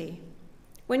 1970,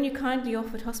 when you kindly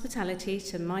offered hospitality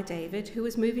to my David, who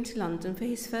was moving to London for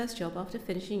his first job after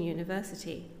finishing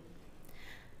university.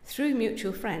 Through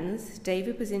mutual friends,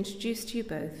 David was introduced to you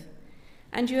both,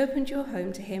 and you opened your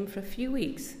home to him for a few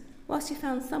weeks whilst you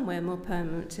found somewhere more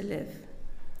permanent to live.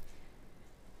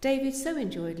 David so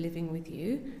enjoyed living with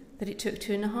you that it took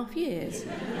 2.5 years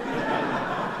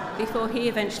before he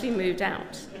eventually moved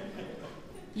out.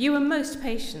 You were most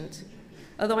patient,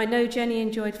 although I know Jenny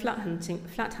enjoyed flat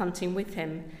hunting with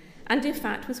him, and in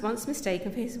fact was once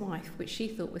mistaken for his wife, which she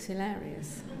thought was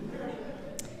hilarious.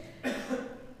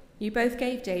 You both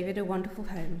gave David a wonderful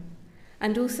home,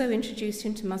 and also introduced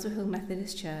him to Muswell Hill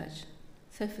Methodist Church,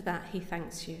 so for that he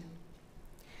thanks you.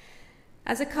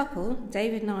 As a couple,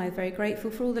 David and I are very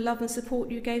grateful for all the love and support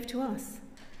you gave to us.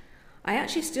 I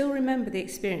actually still remember the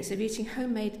experience of eating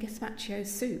homemade gazpacho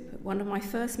soup at one of my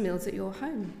first meals at your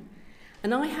home.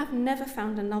 And I have never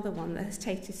found another one that has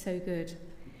tasted so good.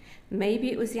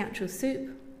 Maybe it was the actual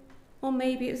soup, or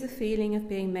maybe it was the feeling of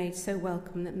being made so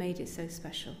welcome that made it so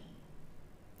special.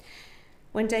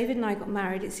 When David and I got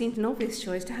married, it seemed an obvious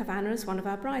choice to have Anna as one of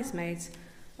our bridesmaids,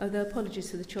 although apologies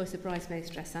for the choice of bridesmaid's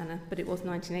dress, Anna, but it was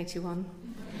 1981.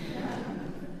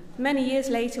 Many years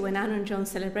later, when Anna and John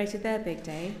celebrated their big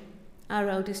day, our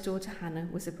eldest daughter Hannah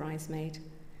was a bridesmaid,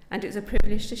 and it was a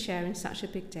privilege to share in such a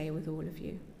big day with all of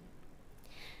you.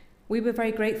 We were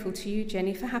very grateful to you,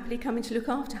 Jenny, for happily coming to look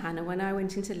after Hannah when I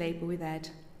went into labour with Ed.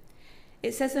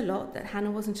 It says a lot that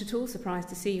Hannah wasn't at all surprised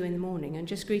to see you in the morning and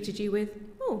just greeted you with,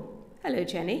 "Oh, hello,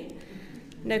 Jenny."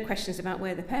 No questions about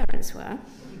where the parents were.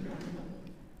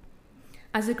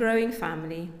 As a growing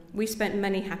family, we spent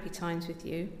many happy times with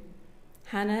you.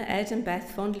 Hannah, Ed and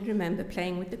Beth fondly remember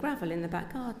playing with the gravel in the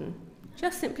back garden,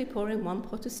 just simply pouring one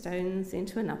pot of stones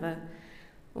into another,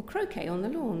 or croquet on the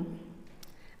lawn.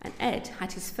 And Ed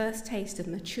had his first taste of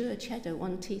mature cheddar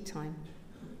one tea time.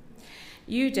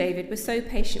 You, David, were so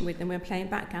patient with them when playing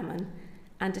backgammon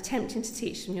and attempting to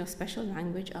teach them your special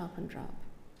language, up and drop.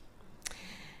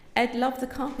 Ed loved the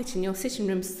carpet in your sitting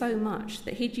room so much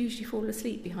that he'd usually fall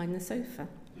asleep behind the sofa,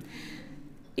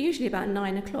 usually about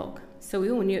 9 o'clock, so we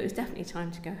all knew it was definitely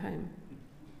time to go home.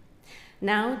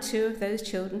 Now 2 of those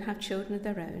children have children of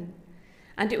their own,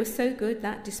 and it was so good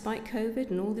that, despite COVID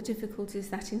and all the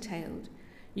difficulties that entailed,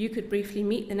 you could briefly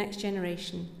meet the next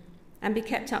generation and be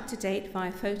kept up to date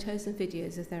via photos and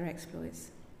videos of their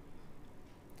exploits.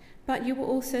 But you were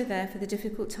also there for the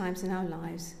difficult times in our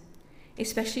lives,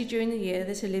 especially during the year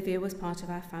that Olivia was part of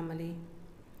our family.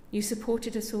 You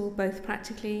supported us all both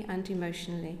practically and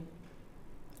emotionally.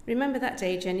 Remember that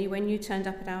day, Jenny, when you turned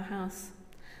up at our house?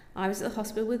 I was at the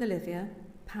hospital with Olivia,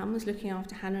 Pam was looking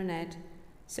after Hannah and Ed,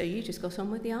 so you just got on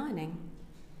with the ironing.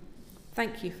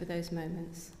 Thank you for those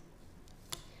moments.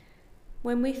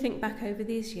 When we think back over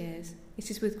these years, it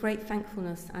is with great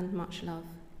thankfulness and much love.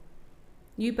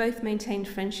 You both maintained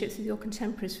friendships with your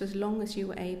contemporaries for as long as you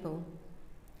were able.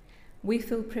 We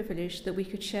feel privileged that we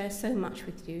could share so much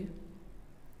with you,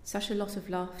 such a lot of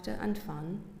laughter and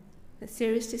fun, but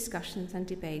serious discussions and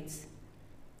debates,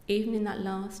 even in that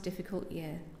last difficult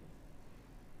year.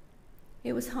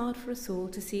 It was hard for us all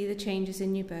to see the changes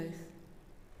in you both,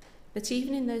 but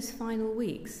even in those final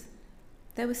weeks,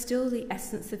 there was still the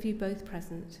essence of you both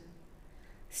present,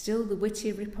 still the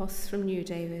witty riposts from you,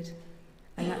 David,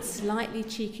 and that slightly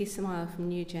cheeky smile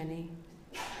from you, Jenny.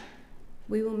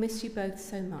 We will miss you both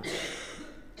so much.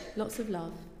 Lots of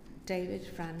love, David,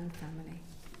 Fran and family.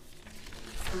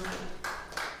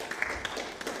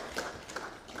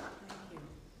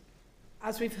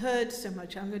 As we've heard so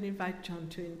much, I'm going to invite John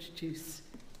to introduce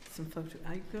some photos.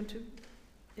 Are you going to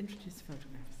introduce the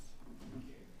photographs?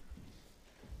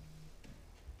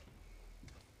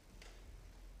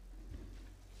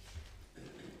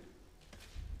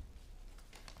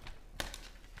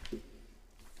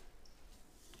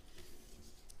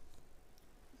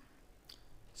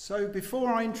 So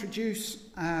before I introduce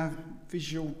our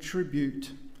visual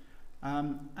tribute,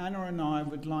 Anna and I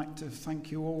would like to thank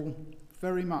you all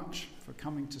very much for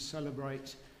coming to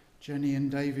celebrate Jenny and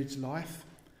David's life,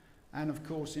 and of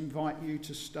course invite you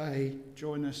to stay,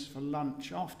 join us for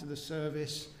lunch after the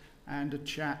service and a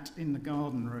chat in the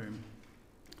garden room.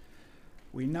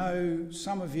 We know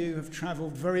some of you have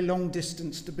travelled very long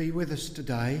distance to be with us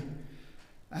today,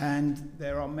 and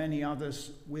there are many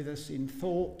others with us in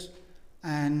thought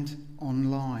and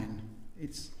online.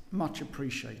 It's much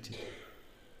appreciated.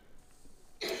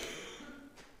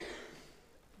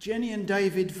 Jenny and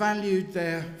David valued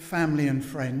their family and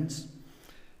friends.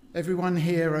 Everyone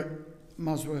here at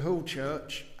Muswell Hill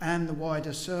Church and the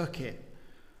wider circuit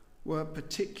were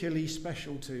particularly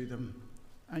special to them,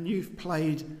 and you've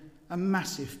played a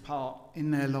massive part in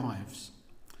their lives.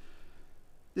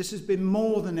 This has been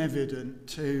more than evident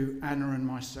to Anna and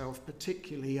myself,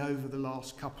 particularly over the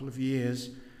last couple of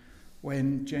years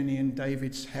when Jenny and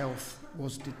David's health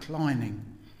was declining.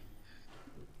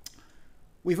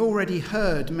 We've already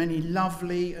heard many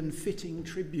lovely and fitting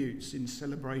tributes in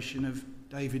celebration of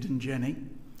David and Jenny,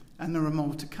 and there are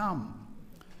more to come.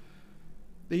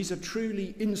 These are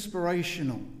truly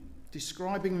inspirational,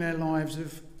 describing their lives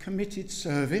of committed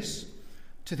service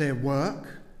to their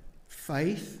work,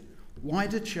 faith,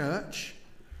 wider church,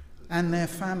 and their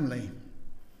family,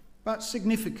 but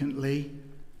significantly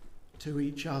to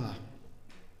each other.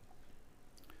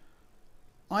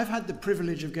 I've had the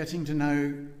privilege of getting to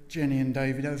know Jenny and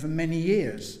David over many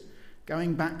years,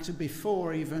 going back to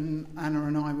before even Anna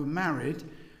and I were married,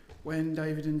 when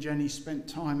David and Jenny spent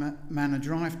time at Manor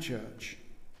Drive Church.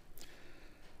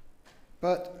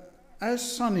 But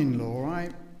as son-in-law,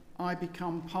 I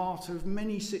become part of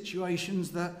many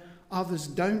situations that others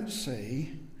don't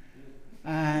see,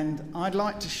 and I'd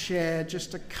like to share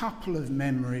just a couple of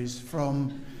memories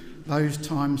from those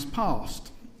times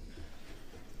past.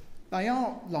 They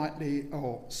are lightly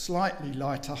or slightly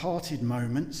lighter-hearted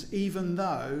moments, even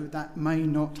though that may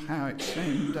not how it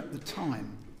seemed at the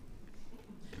time.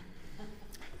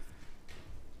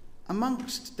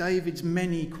 Amongst David's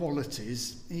many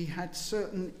qualities, he had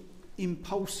certain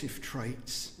impulsive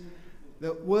traits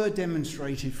that were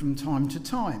demonstrated from time to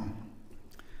time.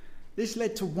 This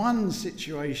led to one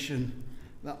situation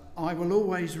that I will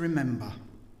always remember.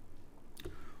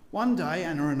 One day,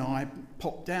 Anna and I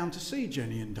popped down to see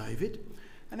Jenny and David,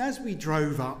 and as we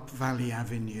drove up Valley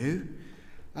Avenue,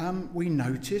 we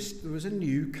noticed there was a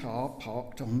new car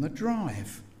parked on the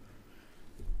drive.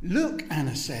 "Look,"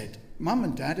 Anna said, "Mum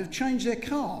and Dad have changed their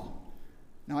car."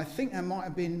 Now, I think that might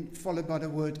have been followed by the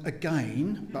word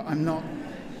 "again," but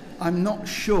I'm not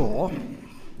sure.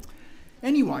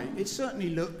 Anyway, it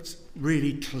certainly looked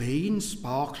really clean,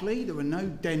 sparkly. There were no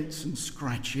dents and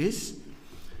scratches.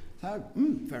 So,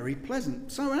 very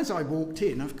pleasant. So as I walked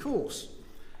in, of course,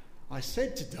 I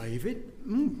said to David,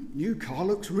 "New car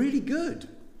looks really good."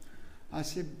 I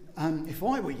said, if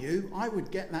I were you, I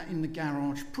would get that in the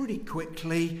garage pretty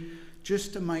quickly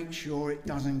just to make sure it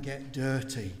doesn't get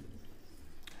dirty.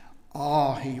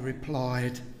 "Ah," he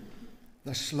replied,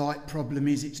 "the slight problem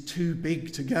is it's too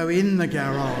big to go in the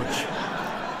garage."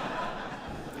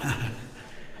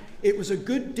 It was a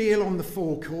good deal on the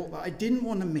forecourt that I didn't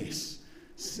want to miss,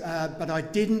 but I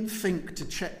didn't think to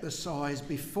check the size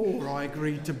before I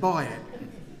agreed to buy it.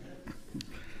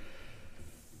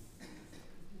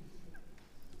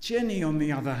 Jenny, on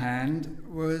the other hand,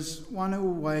 was one who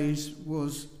always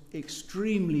was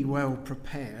extremely well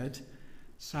prepared,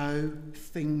 so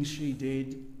things she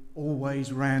did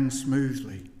always ran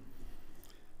smoothly.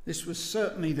 This was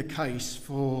certainly the case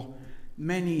for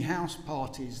many house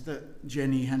parties that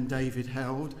Jenny and David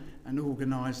held and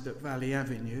organised at Valley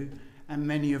Avenue, and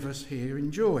many of us here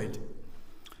enjoyed.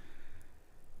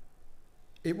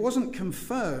 It wasn't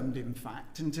confirmed, in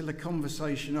fact, until a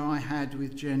conversation I had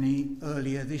with Jenny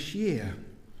earlier this year,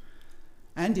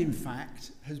 and in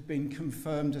fact has been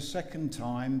confirmed a second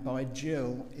time by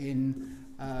Jill in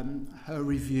her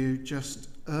review just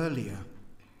earlier.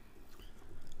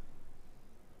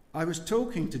 I was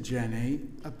talking to Jenny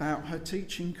about her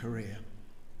teaching career,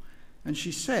 and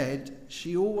she said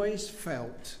she always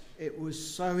felt it was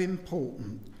so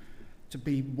important to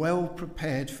be well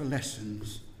prepared for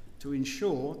lessons to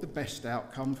ensure the best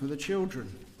outcome for the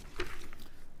children.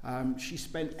 She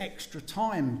spent extra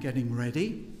time getting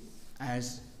ready,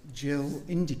 as Jill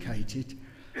indicated,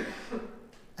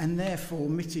 and therefore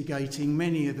mitigating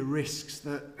many of the risks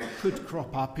that could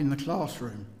crop up in the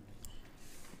classroom.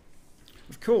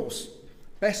 Of course,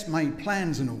 best made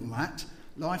plans and all that,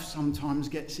 life sometimes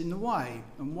gets in the way,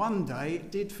 and one day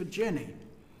it did for Jenny.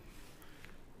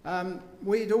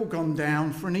 We'd all gone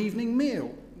down for an evening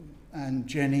meal and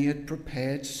Jenny had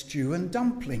prepared stew and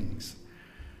dumplings.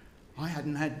 I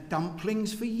hadn't had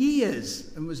dumplings for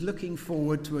years and was looking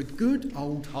forward to a good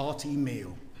old hearty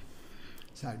meal.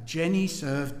 So Jenny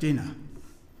served dinner.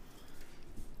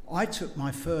 I took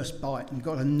my first bite and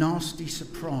got a nasty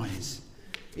surprise.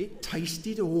 It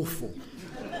tasted awful.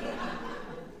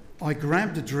 I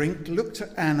grabbed a drink, looked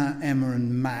at Anna, Emma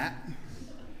and Matt,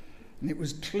 and it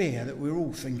was clear that we were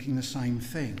all thinking the same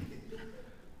thing.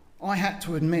 I had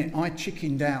to admit I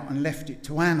chickened out and left it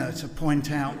to Anna to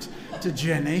point out to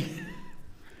Jenny.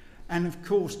 And of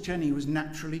course Jenny was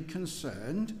naturally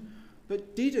concerned,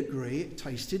 but did agree it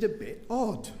tasted a bit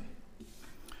odd.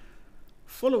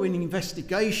 Following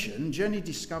investigation, Jenny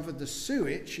discovered the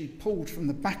suet she'd pulled from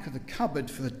the back of the cupboard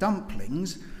for the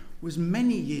dumplings was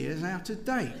many years out of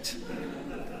date.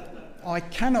 I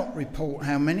cannot report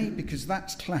how many because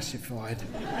that's classified.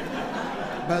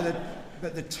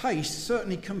 But the taste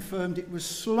certainly confirmed it was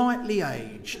slightly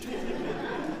aged.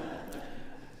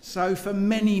 So for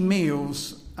many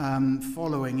meals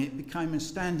following, it became a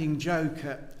standing joke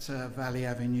at Valley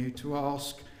Avenue to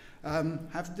ask,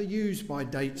 have the use-by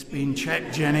dates been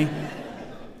checked, Jenny?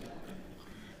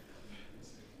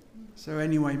 So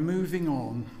anyway, moving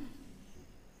on.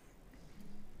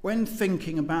 When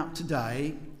thinking about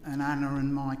today and Anna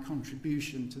and my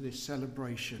contribution to this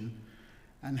celebration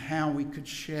and how we could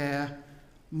share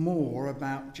more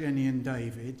about Jenny and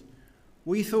David,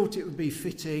 we thought it would be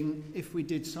fitting if we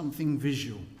did something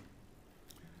visual.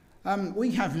 We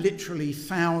have literally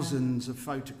thousands of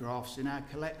photographs in our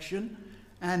collection,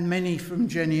 and many from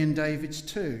Jenny and David's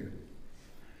too.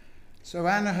 So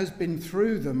Anna has been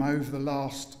through them over the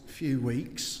last few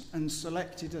weeks and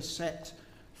selected a set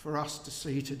for us to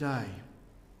see today.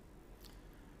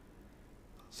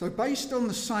 So based on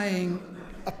the saying,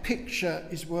 a picture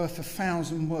is worth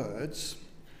 1,000 words,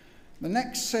 the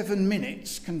next 7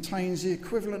 minutes contains the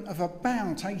equivalent of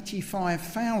about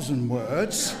 85,000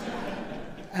 words,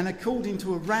 and according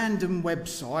to a random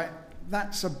website,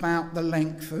 that's about the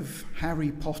length of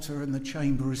Harry Potter and the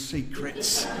Chamber of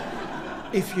Secrets,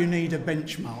 if you need a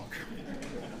benchmark.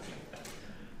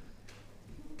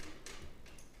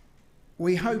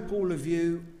 We hope all of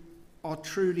you are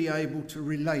truly able to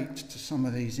relate to some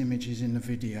of these images in the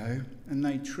video, and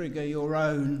they trigger your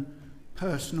own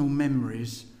personal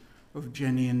memories of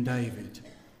Jenny and David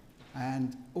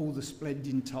and all the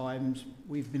splendid times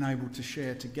we've been able to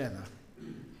share together.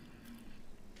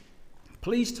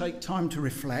 Please take time to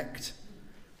reflect.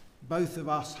 Both of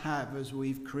us have as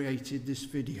we've created this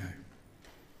video.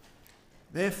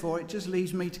 Therefore, it just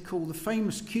leaves me to call the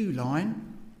famous cue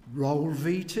line, roll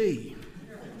VT.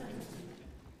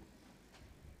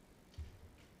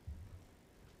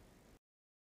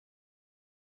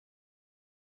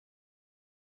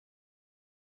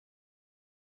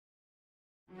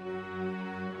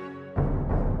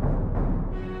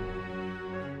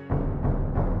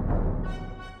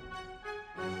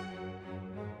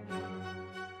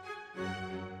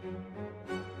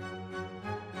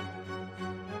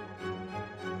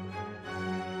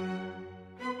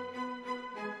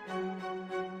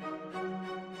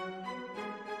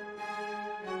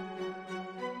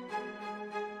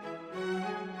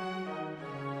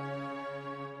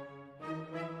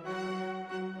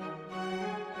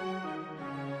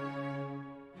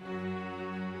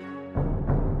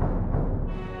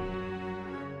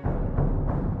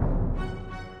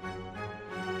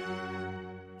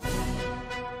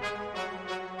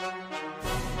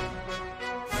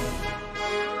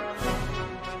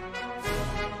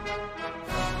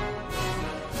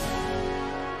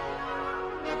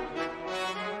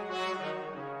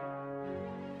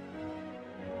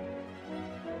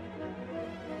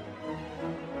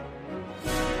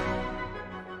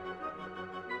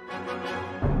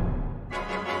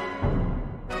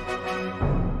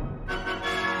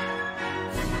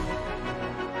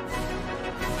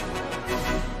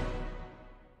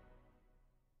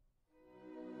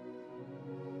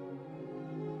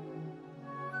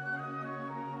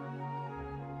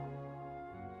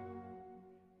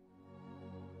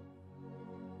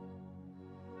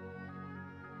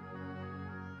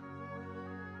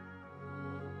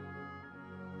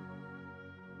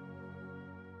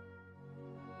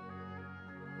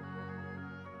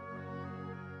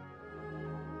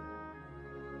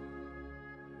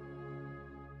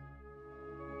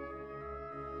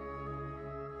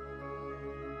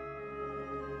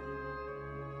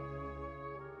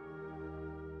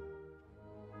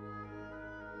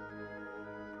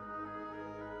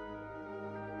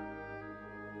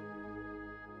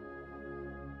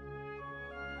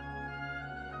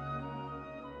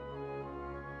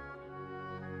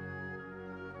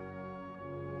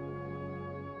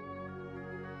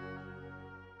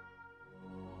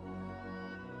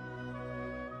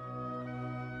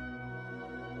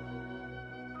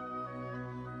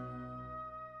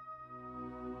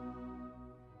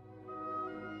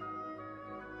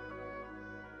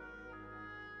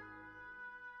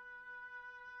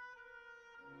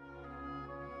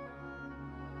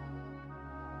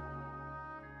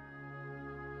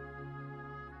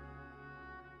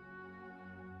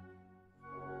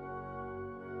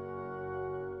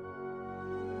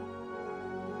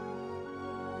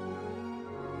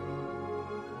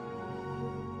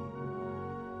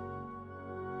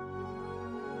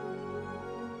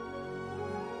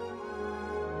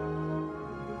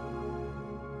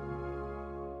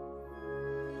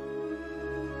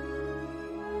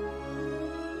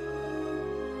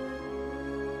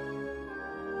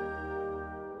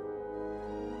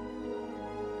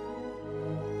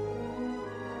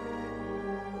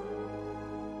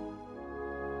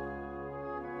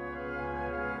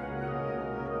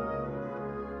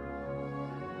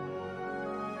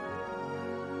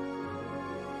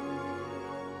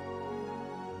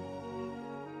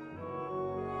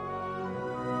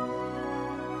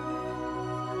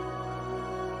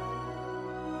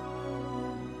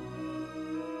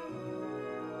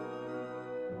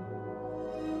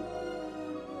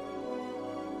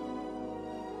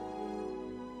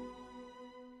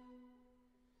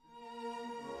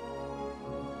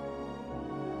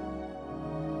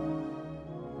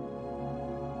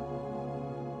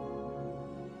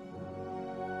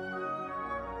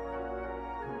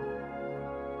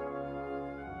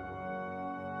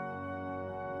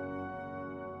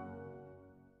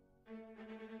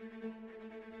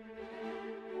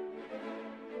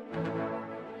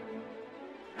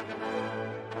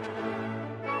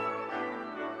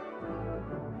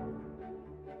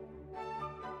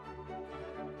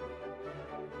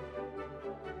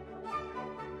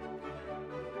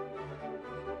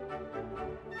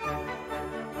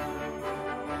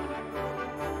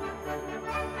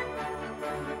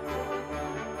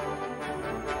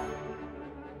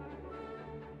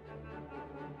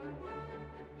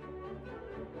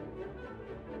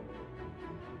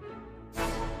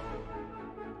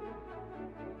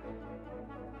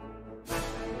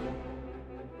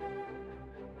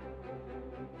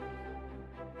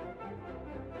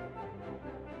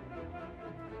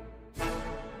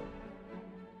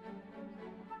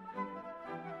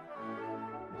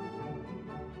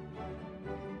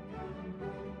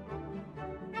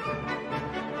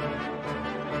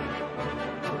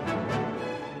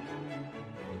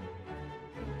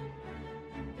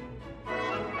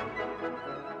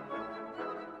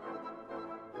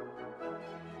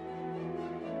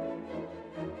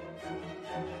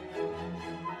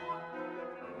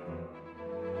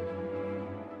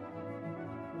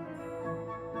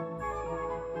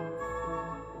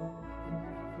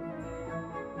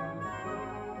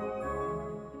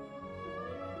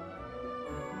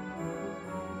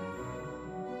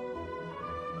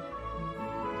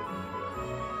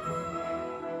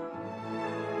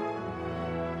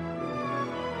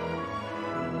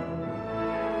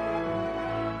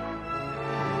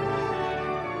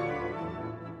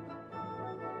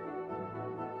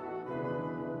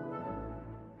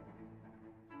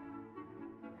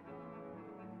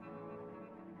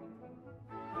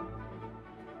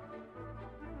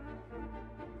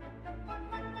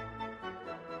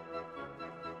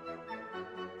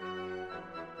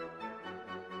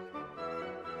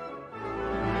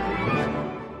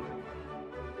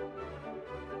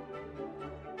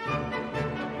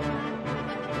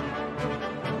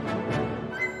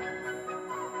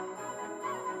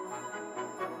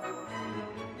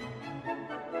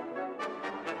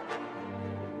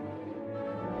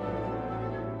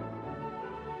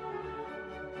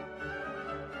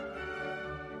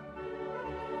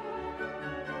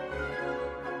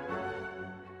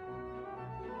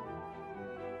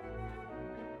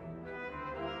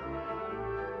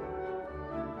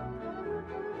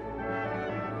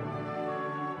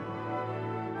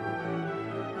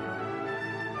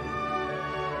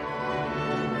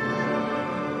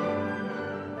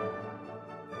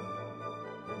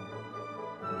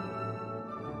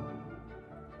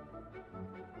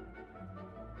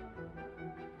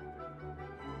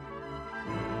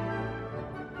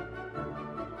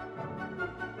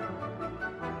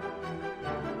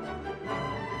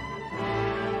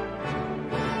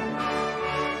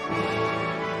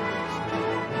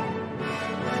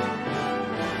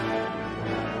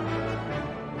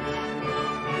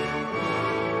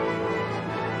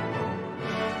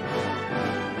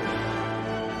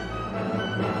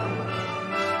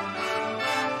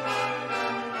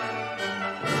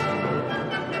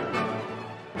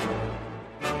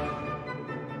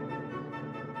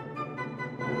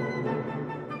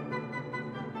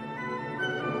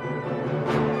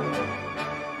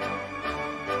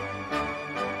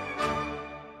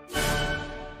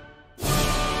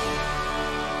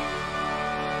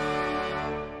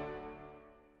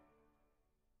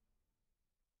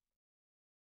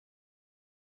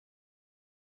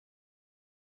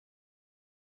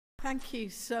 Thank you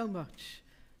so much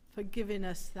for giving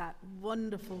us that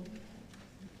wonderful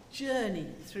journey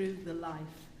through the life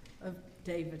of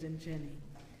David and Jenny.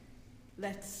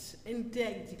 Let's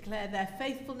indeed declare their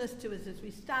faithfulness to us as we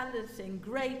stand and sing,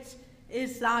 "Great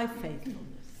is thy faithfulness."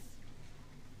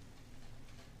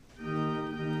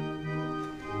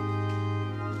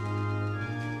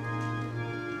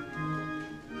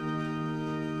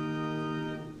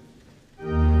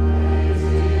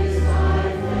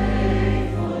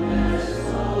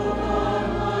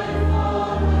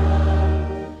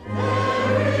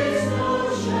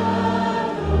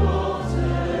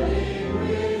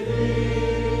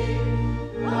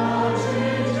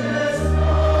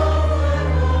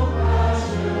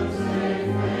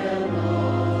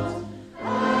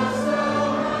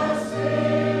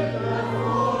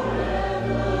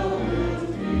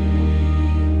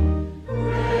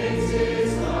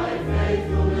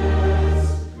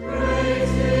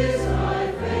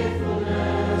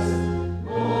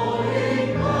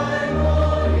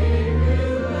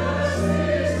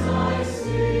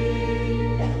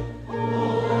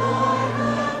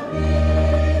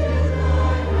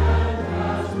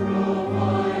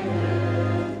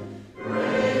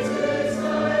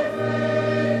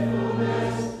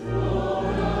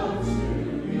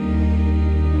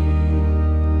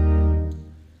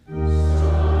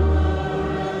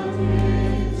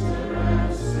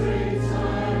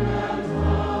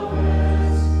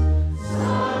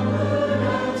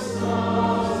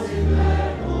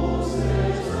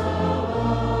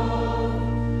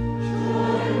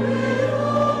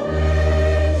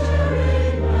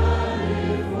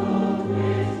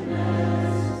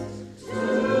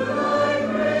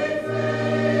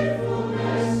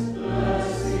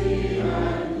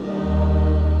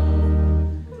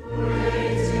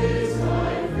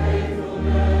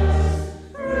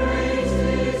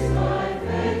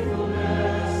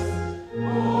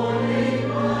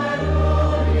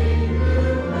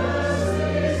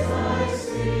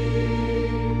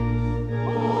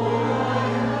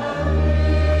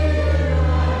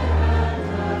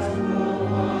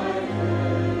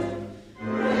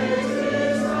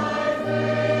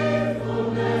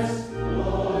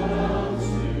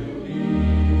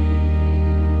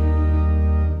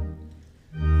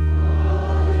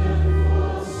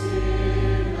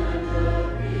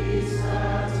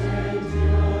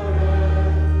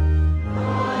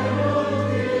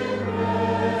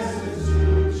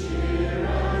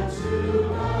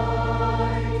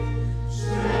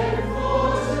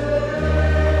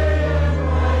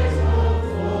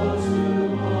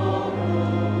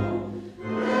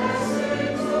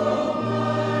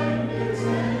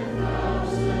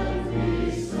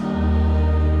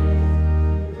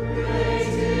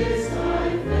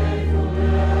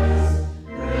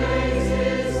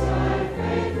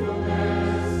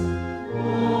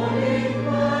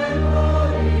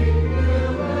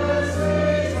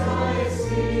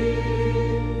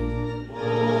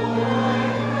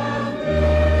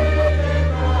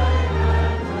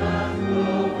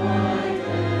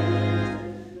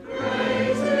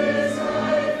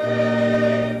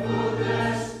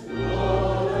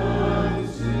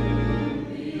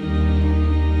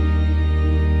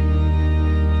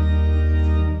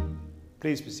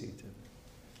 Please be seated.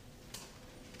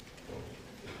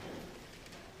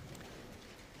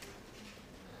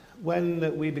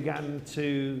 When we began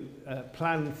to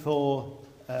plan for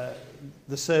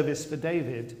the service for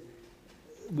David,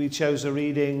 we chose the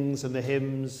readings and the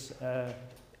hymns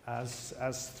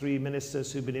as three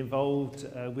ministers who've been involved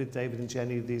with David and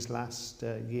Jenny these last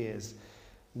years.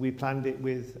 We planned it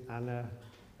with Anna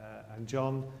and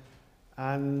John,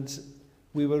 and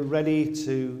we were ready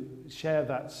to share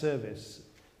that service,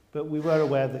 but we were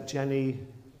aware that Jenny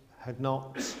had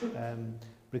not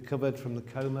recovered from the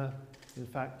coma. In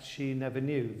fact, she never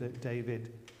knew that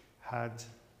David had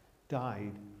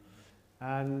died.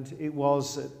 And it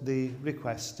was at the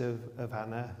request of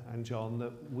Anna and John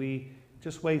that we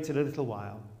just waited a little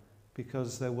while,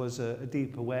 because there was a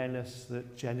deep awareness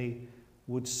that Jenny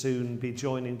would soon be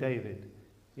joining David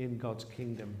in God's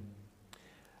kingdom.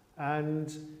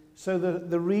 And so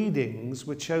the readings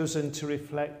were chosen to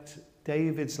reflect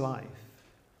David's life.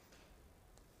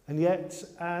 And yet,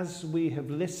 as we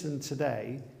have listened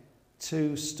today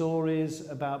to stories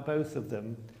about both of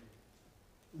them,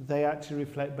 they actually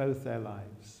reflect both their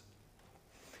lives.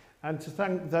 And to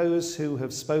thank those who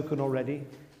have spoken already,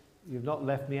 you've not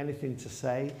left me anything to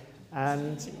say,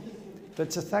 but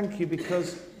to thank you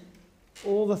because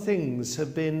all the things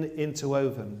have been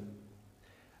interwoven.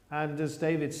 And as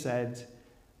David said,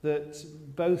 that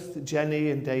both Jenny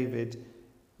and David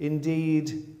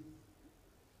indeed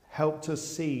helped us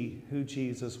see who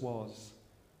Jesus was.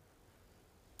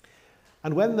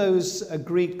 And when those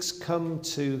Greeks come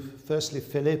to firstly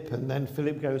Philip, and then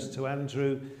Philip goes to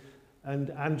Andrew, and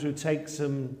Andrew takes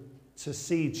them to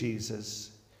see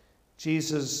Jesus,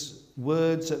 Jesus'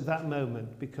 words at that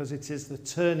moment, because it is the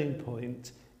turning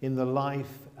point in the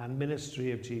life and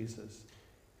ministry of Jesus,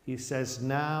 he says,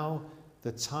 now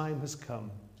the time has come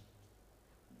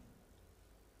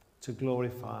to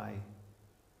glorify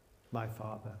my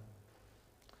Father.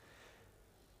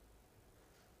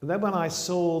 And then when I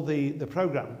saw the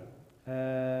programme,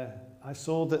 I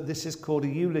saw that this is called a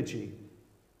eulogy.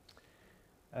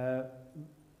 The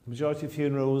majority of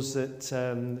funerals that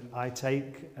I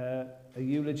take, a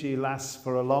eulogy lasts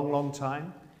for a long, long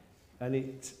time, and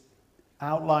it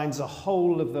outlines the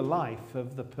whole of the life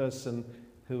of the person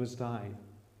who has died.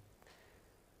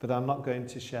 But I'm not going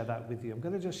to share that with you. I'm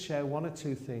going to just share one or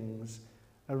two things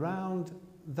around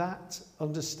that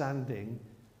understanding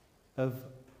of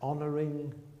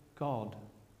honouring God,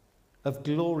 of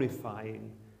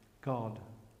glorifying God.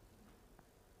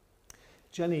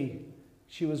 Jenny,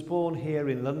 she was born here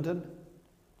in London.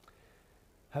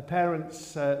 Her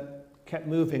parents kept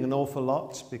moving an awful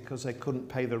lot because they couldn't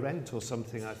pay the rent or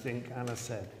something, I think Anna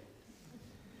said.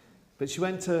 But she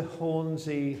went to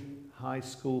Hornsey High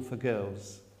School for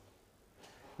Girls.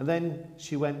 And then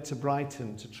she went to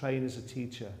Brighton to train as a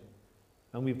teacher.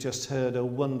 And we've just heard a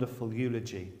wonderful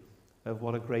eulogy of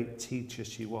what a great teacher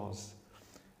she was.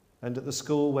 And at the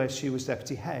school where she was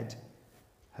deputy head,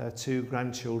 her 2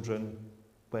 grandchildren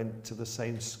went to the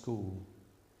same school.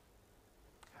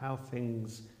 How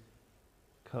things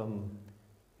come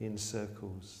in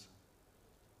circles.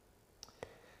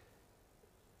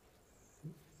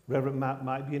 Reverend Matt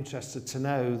might be interested to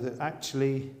know that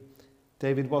actually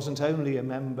David wasn't only a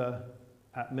member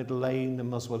at Middle Lane and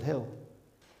Muswell Hill,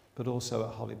 but also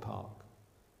at Holly Park.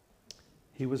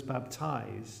 He was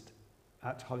baptised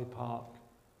at Holly Park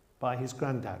by his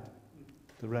granddad,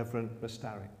 the Reverend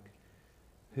Restarick,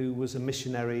 who was a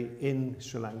missionary in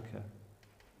Sri Lanka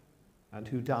and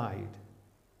who died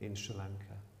in Sri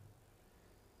Lanka.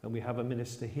 And we have a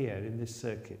minister here in this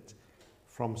circuit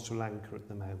from Sri Lanka at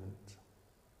the moment.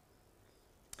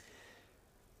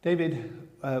 David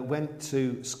went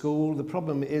to school. The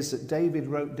problem is that David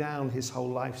wrote down his whole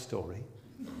life story.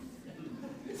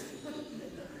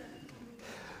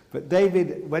 But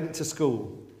David went to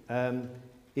school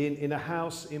in a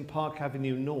house in Park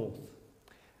Avenue North.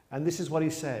 And this is what he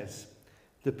says.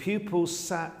 The pupils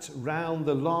sat round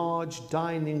the large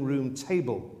dining room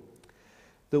table.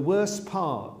 The worst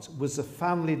part was the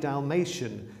family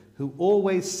Dalmatian who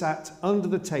always sat under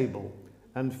the table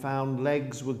and found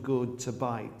legs were good to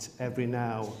bite every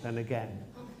now and again.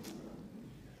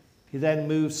 He then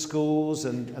moved schools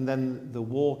and then the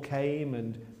war came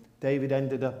and David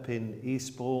ended up in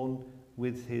Eastbourne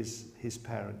with his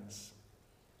parents.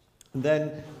 And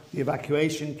then the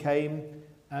evacuation came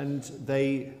and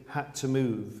they had to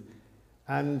move.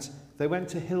 And they went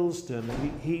to Hillsdon.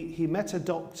 He met a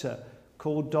doctor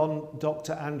called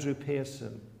Dr. Andrew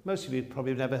Pearson. Most of you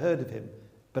probably have never heard of him,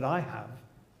 but I have.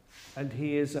 And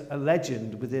he is a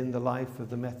legend within the life of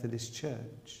the Methodist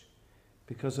Church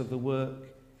because of the work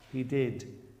he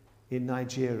did in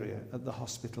Nigeria at the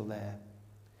hospital there.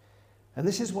 And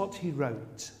this is what he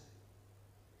wrote.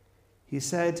 He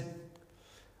said,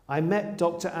 I met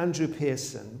Dr. Andrew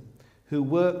Pearson, who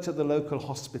worked at the local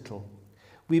hospital.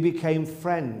 We became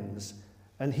friends,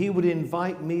 and he would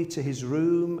invite me to his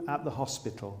room at the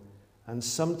hospital, and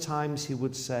sometimes he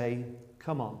would say,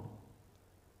 come on,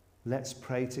 let's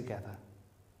pray together.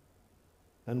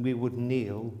 And we would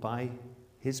kneel by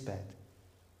his bed.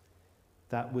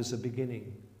 That was the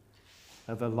beginning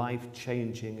of a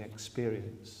life-changing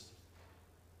experience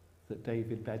that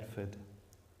David Bedford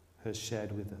has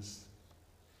shared with us.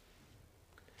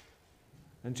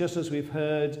 And just as we've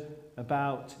heard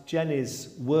about Jenny's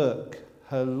work,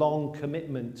 her long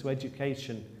commitment to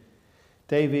education,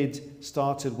 David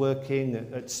started working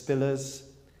at Spillers.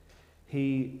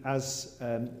 He, as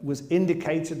was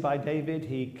indicated by David,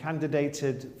 he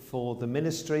candidated for the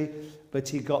ministry, but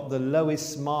he got the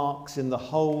lowest marks in the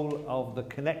whole of the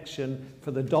connection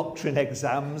for the doctrine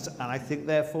exams, and I think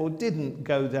therefore didn't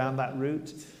go down that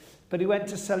route. But he went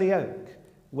to Selly Oak,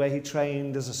 where he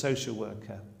trained as a social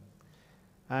worker.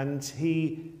 And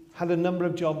he had a number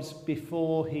of jobs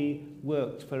before he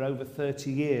worked for over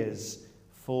 30 years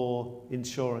for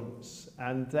insurance.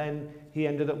 And then he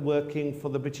ended up working for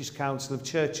the British Council of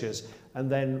Churches. And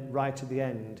then right at the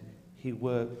end, he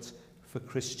worked for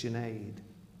Christian Aid.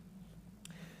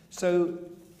 So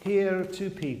here are 2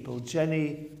 people,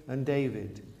 Jenny and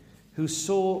David, who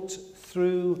sought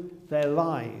through their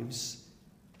lives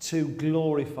to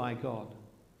glorify God.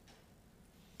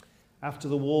 After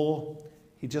the war,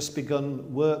 he'd just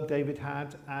begun work David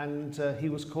had, and he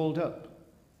was called up.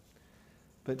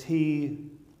 But he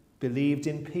believed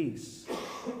in peace,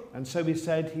 and so he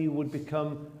said he would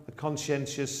become a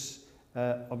conscientious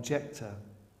objector.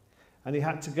 And he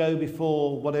had to go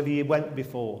before whatever he went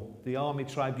before, the army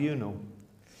tribunal.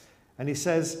 And he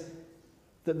says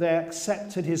that they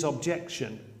accepted his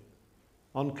objection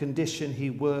on condition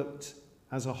he worked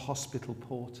as a hospital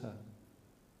porter.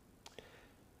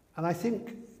 And I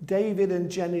think David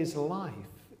and Jenny's life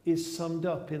is summed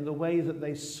up in the way that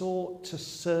they sought to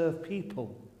serve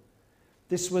people.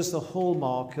 This was the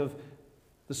hallmark of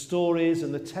the stories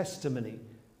and the testimony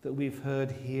that we've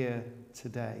heard here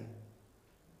today.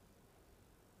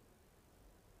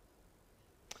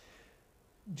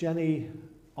 Jenny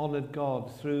honoured God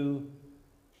through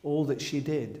all that she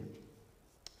did.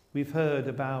 We've heard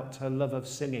about her love of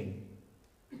singing,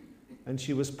 and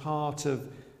she was part of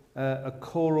a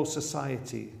choral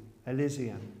society,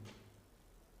 Elysium.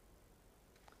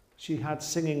 She had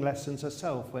singing lessons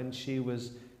herself when she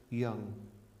was young.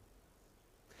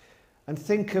 And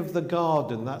think of the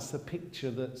garden, that's the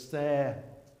picture that's there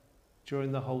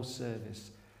during the whole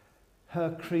service.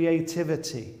 Her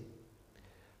creativity,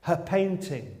 her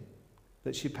painting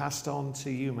that she passed on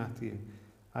to you, Matthew.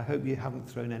 I hope you haven't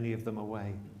thrown any of them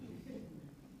away.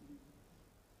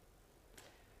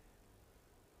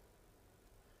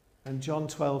 And John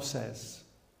 12 says,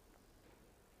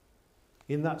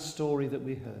 in that story that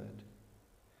we heard,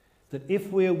 that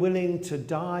if we're willing to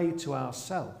die to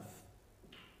ourselves,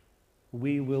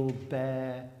 we will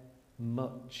bear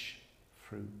much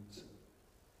fruit.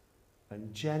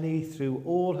 And Jenny, through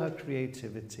all her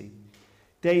creativity,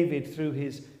 David, through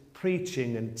his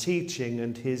preaching and teaching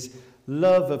and his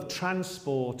love of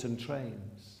transport and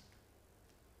trains,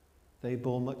 they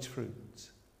bore much fruit.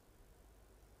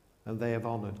 And they have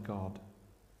honoured God.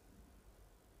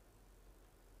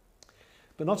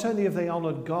 But not only have they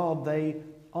honoured God, they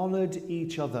honoured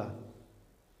each other.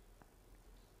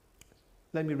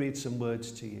 Let me read some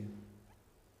words to you.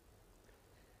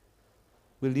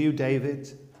 Will you,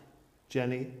 David,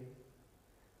 Jenny,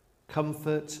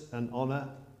 comfort and honour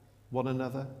one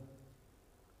another?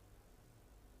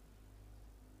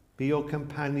 Be your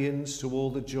companions to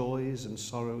all the joys and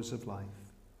sorrows of life,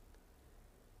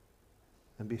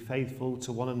 and be faithful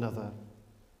to one another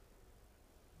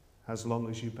as long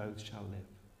as you both shall live.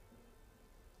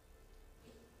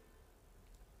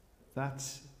 That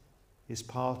is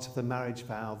part of the marriage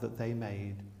vow that they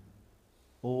made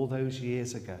all those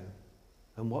years ago.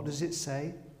 And what does it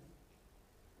say?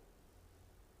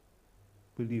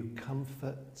 Will you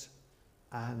comfort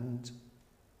and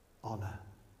honour?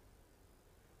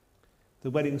 The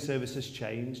wedding service has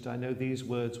changed. I know these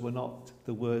words were not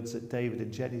the words that David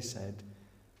and Jenny said,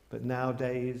 but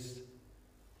nowadays,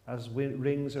 as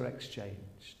rings are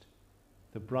exchanged,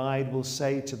 the bride will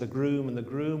say to the groom, and the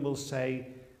groom will say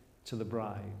to the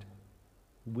bride,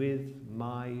 with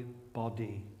my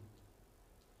body,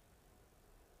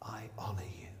 I honour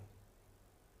you.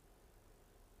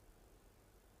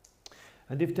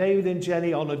 And if David and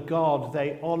Jenny honoured God,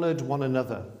 they honoured one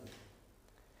another.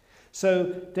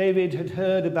 So David had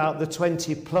heard about the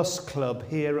 20-plus club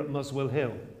here at Muswell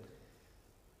Hill.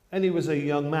 And he was a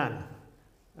young man.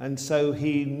 And so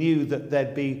he knew that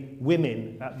there'd be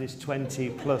women at this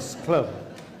 20-plus club.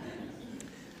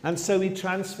 And so he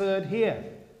transferred here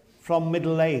from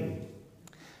Middle Lane.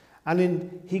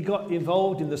 And he got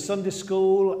involved in the Sunday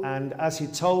school, and as he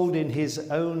told in his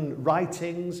own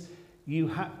writings, you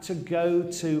had to go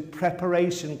to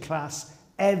preparation class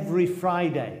every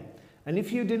Friday. And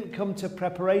if you didn't come to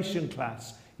preparation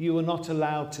class, you were not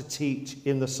allowed to teach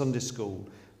in the Sunday school.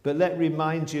 But let me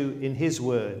remind you in his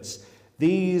words,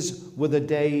 these were the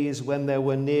days when there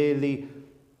were nearly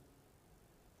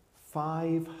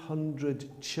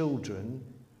 500 children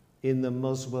in the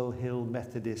Muswell Hill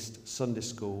Methodist Sunday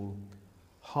School.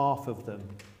 Half of them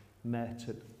met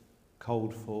at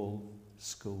Coldfall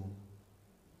School.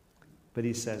 But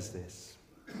he says this.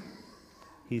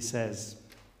 He says,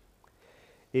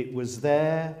 it was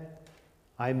there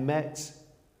I met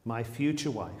my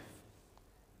future wife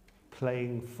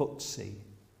playing footsie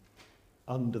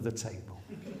under the table.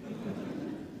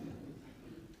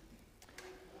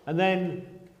 And then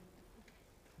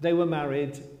they were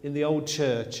married in the old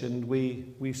church, and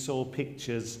we saw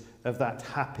pictures of that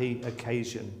happy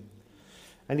occasion.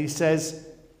 And he says,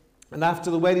 and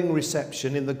after the wedding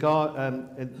reception in the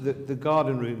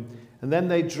garden room, and then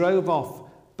they drove off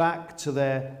back to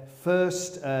their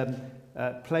first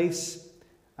place,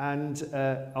 and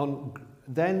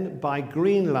then by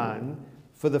Greenland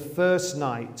for the first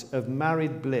night of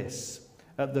married bliss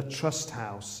at the Trust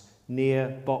House near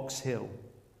Box Hill.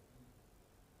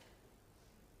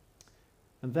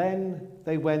 And then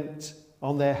they went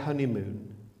on their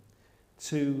honeymoon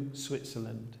to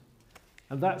Switzerland.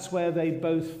 And that's where they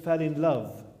both fell in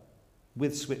love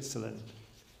with Switzerland.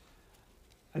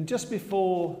 And just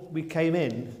before we came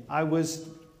in, I was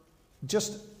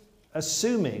just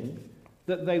assuming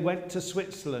that they went to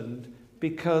Switzerland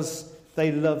because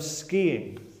they love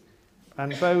skiing.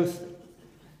 And both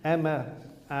Emma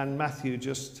and Matthew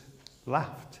just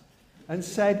laughed and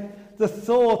said, the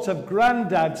thought of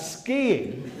Grandad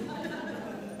skiing.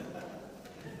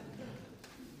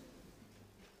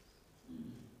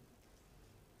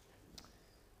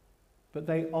 But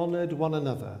they honoured one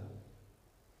another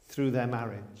through their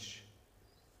marriage.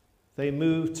 They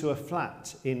moved to a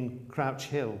flat in Crouch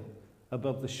Hill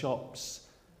above the shops.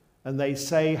 And they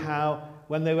say how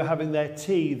when they were having their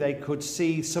tea, they could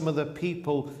see some of the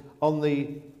people on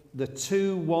the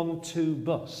 212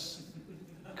 bus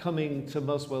coming to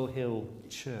Muswell Hill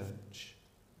Church.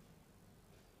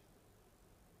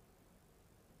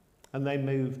 And they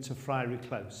moved to Friary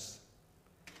Close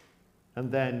and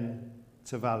then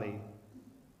to Valley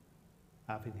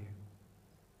Avenue.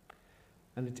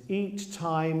 And at each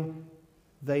time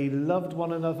they loved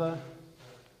one another,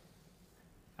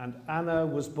 and Anna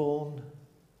was born,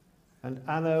 and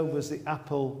Anna was the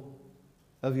apple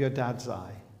of your dad's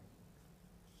eye.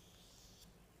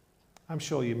 I'm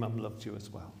sure your mum loved you as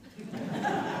well.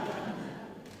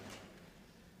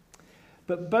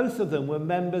 But both of them were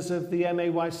members of the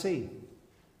MAYC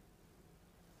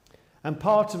and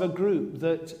part of a group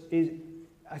that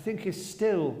I think is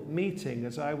still meeting.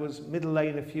 As I was Middle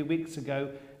Lane a few weeks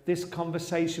ago, this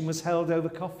conversation was held over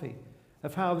coffee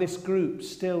of how this group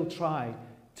still try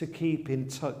to keep in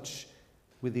touch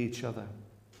with each other.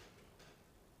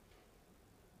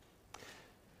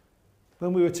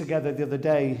 When we were together the other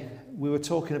day, we were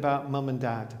talking about Mum and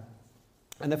Dad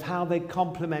and of how they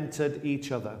complemented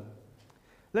each other.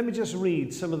 Let me just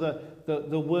read some of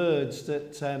the words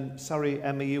that, sorry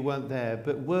Emma, you weren't there,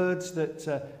 but words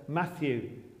that Matthew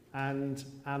and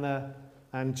Anna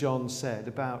and John said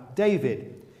about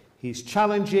David. He's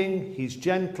challenging, he's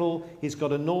gentle, he's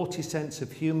got a naughty sense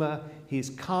of humour,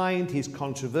 he's kind, he's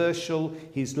controversial,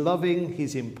 he's loving,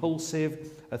 he's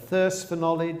impulsive, a thirst for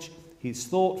knowledge, he's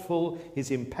thoughtful,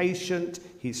 he's impatient,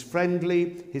 he's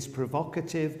friendly, he's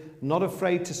provocative, not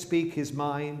afraid to speak his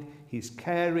mind, he's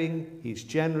caring, he's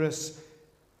generous,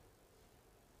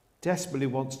 desperately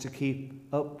wants to keep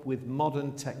up with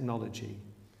modern technology,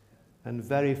 and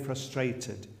very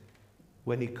frustrated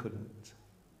when he couldn't.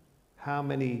 How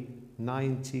many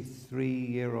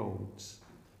 93-year-olds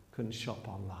can shop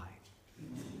online?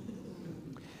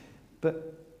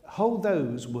 But hold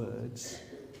those words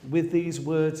with these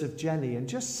words of Jenny and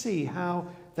just see how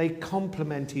they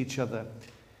complement each other.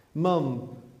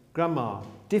 Mum, Grandma,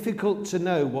 difficult to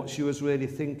know what she was really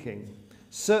thinking.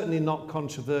 Certainly not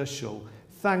controversial.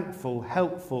 Thankful,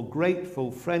 helpful, grateful,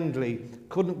 friendly,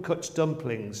 couldn't cut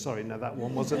dumplings. Sorry, no, that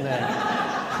one wasn't there.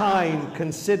 Kind,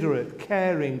 considerate,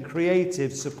 caring,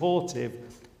 creative, supportive,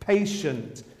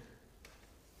 patient,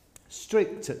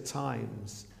 strict at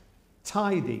times,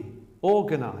 tidy,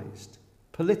 organised,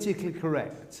 politically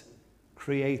correct,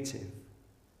 creative,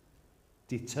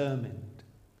 determined,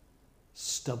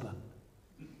 stubborn.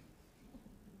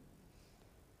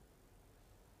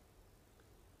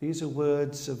 These are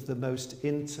words of the most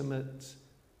intimate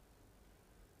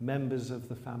members of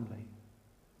the family.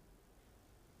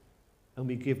 And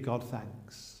we give God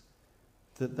thanks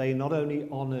that they not only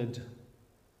honoured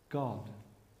God,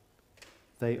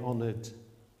 they honoured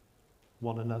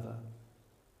one another.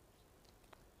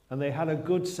 And they had a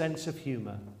good sense of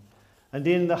humour. And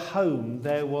in the home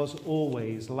there was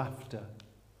always laughter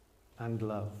and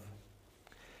love.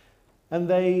 And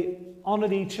they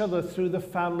honoured each other through the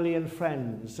family and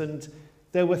friends. And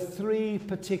there were 3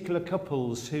 particular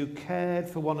couples who cared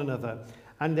for one another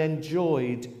and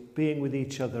enjoyed being with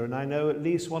each other. And I know at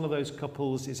least one of those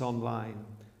couples is online.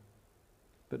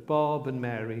 But Bob and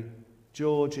Mary,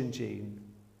 George and Jean,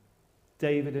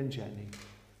 David and Jenny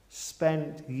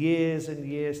spent years and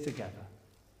years together,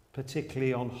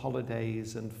 particularly on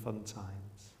holidays and fun times.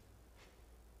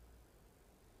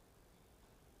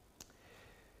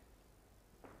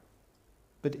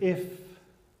 But if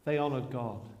they honoured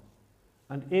God,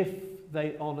 and if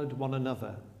they honoured one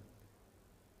another,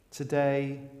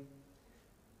 today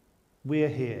we are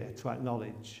here to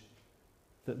acknowledge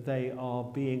that they are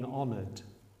being honoured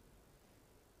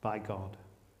by God.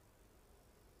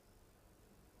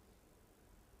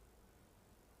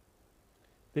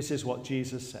 This is what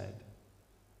Jesus said.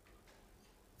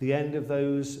 The end of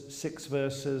those 6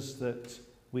 verses that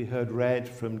we heard read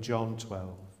from John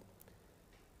 12.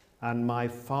 And my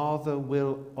Father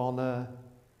will honour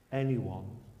anyone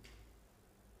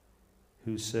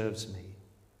who serves me.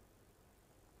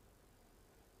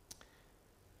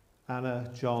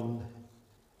 Anna, John,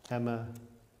 Emma,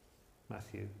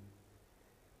 Matthew,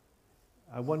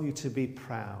 I want you to be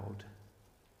proud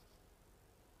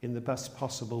in the best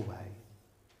possible way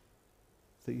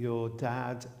that your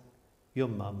dad, your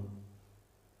mum,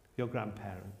 your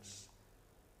grandparents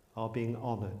are being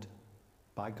honoured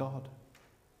by God,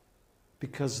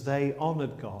 because they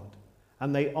honoured God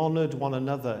and they honoured one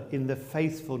another in the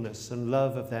faithfulness and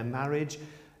love of their marriage,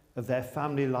 of their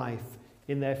family life,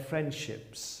 in their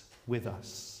friendships with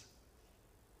us.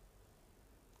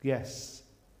 Yes,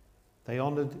 they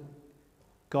honoured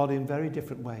God in very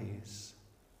different ways,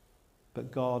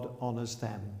 but God honours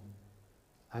them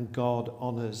and God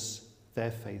honours their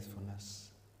faithfulness.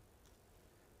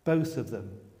 Both of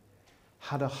them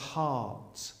had a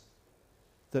heart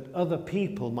that other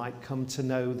people might come to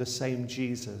know the same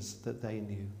Jesus that they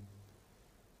knew.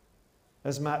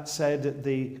 As Matt said at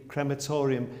the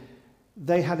crematorium,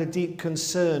 they had a deep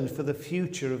concern for the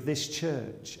future of this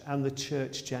church and the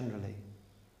church generally.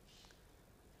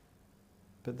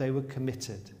 But they were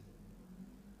committed.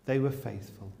 They were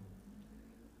faithful.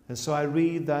 And so I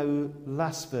read the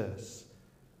last verse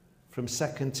from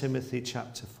 2 Timothy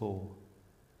chapter 4.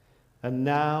 And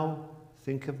now,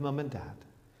 think of mum and dad,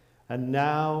 and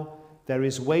now there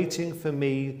is waiting for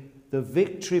me the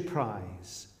victory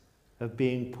prize of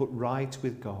being put right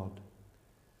with God,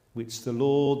 which the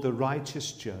Lord, the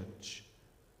righteous judge,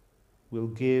 will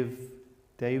give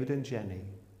David and Jenny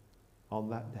on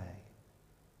that day.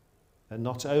 And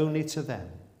not only to them,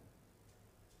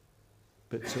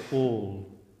 but to all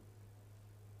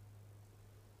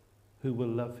who will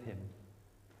love him.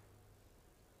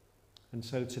 And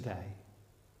so today,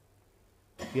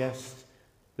 yes,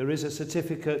 there is a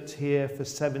certificate here for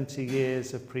 70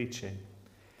 years of preaching.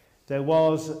 There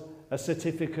was a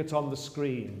certificate on the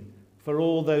screen for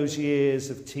all those years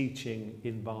of teaching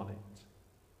in Barnet.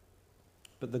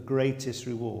 But the greatest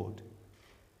reward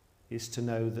is to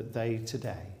know that they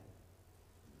today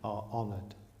are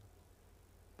honoured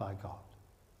by God.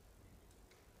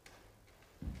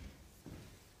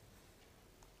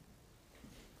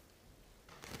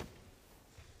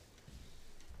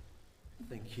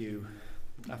 Thank you.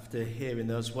 After hearing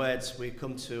those words, we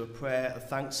come to a prayer of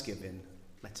thanksgiving.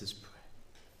 Let us pray.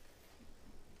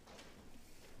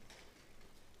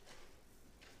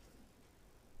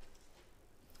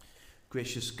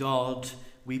 Gracious God,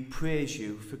 we praise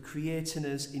you for creating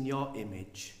us in your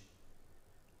image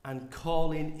and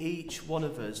calling each one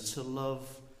of us to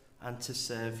love and to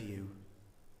serve you.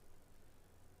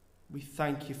 We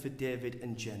thank you for David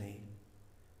and Jenny,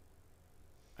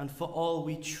 and for all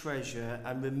we treasure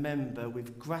and remember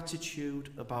with gratitude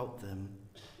about them.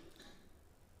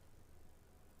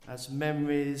 As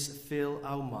memories fill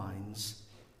our minds,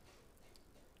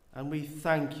 and we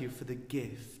thank you for the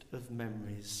gift of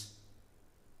memories.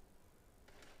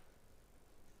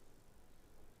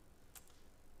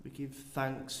 We give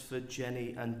thanks for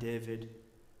Jenny and David,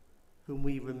 whom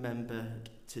we remembered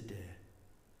today,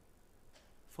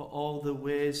 for all the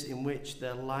ways in which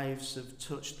their lives have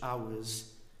touched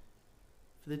ours,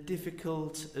 for the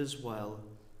difficult as well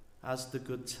as the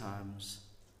good times,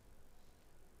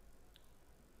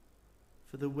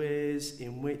 for the ways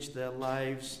in which their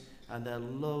lives and their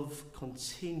love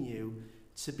continue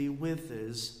to be with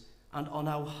us and on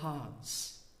our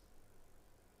hearts.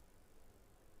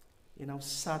 In our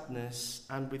sadness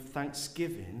and with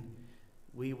thanksgiving,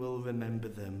 we will remember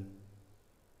them.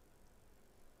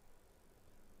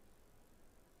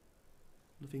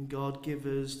 Loving God, give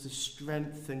us the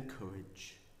strength and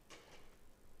courage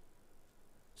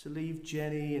to leave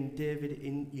Jenny and David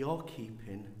in your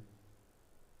keeping,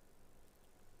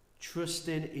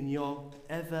 trusting in your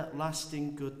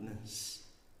everlasting goodness.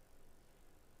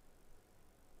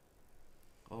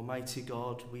 Almighty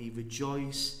God, we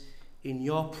rejoice in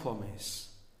your promise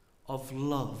of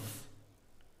love,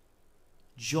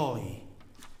 joy,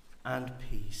 and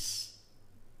peace.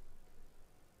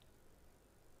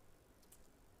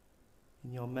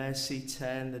 In your mercy,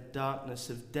 turn the darkness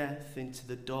of death into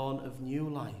the dawn of new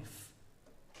life,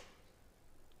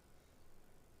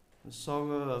 the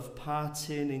sorrow of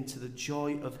parting into the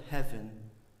joy of heaven,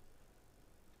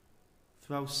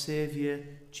 through our Saviour,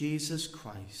 Jesus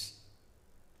Christ,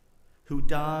 who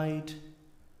died,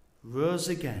 rose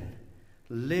again,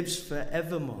 lives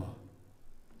forevermore,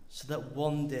 so that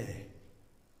one day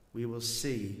we will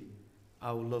see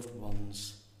our loved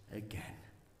ones again.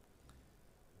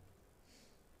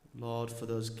 Lord, for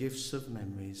those gifts of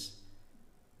memories,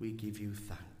 we give you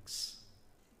thanks.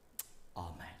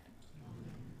 Amen.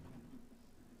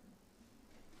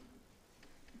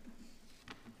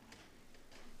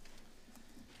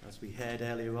 As we heard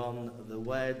earlier on, the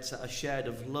words are shared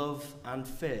of love and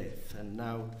faith, and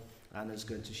now Anna's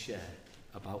going to share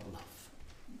about love.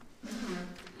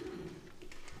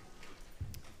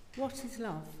 What is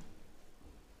love?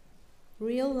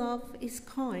 Real love is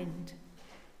kind.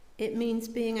 It means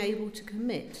being able to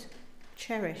commit,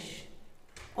 cherish,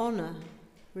 honour,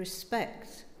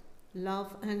 respect,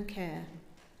 love and care.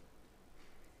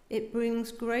 It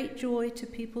brings great joy to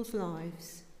people's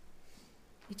lives.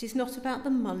 It is not about the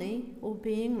money or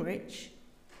being rich.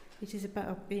 It is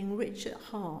about being rich at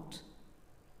heart,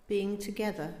 being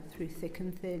together through thick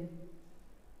and thin.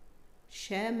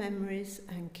 Share memories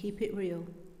and keep it real.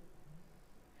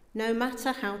 No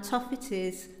matter how tough it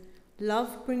is,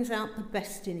 love brings out the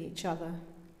best in each other.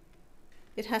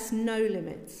 It has no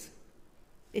limits.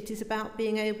 It is about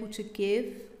being able to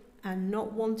give and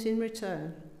not want in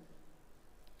return.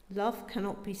 Love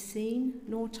cannot be seen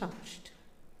nor touched.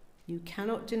 You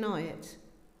cannot deny it,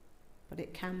 but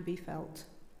it can be felt.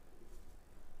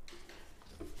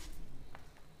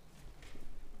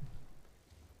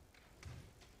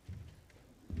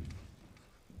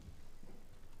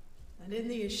 And in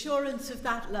the assurance of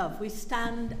that love, we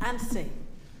stand and sing,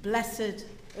 Blessed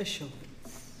Assurance.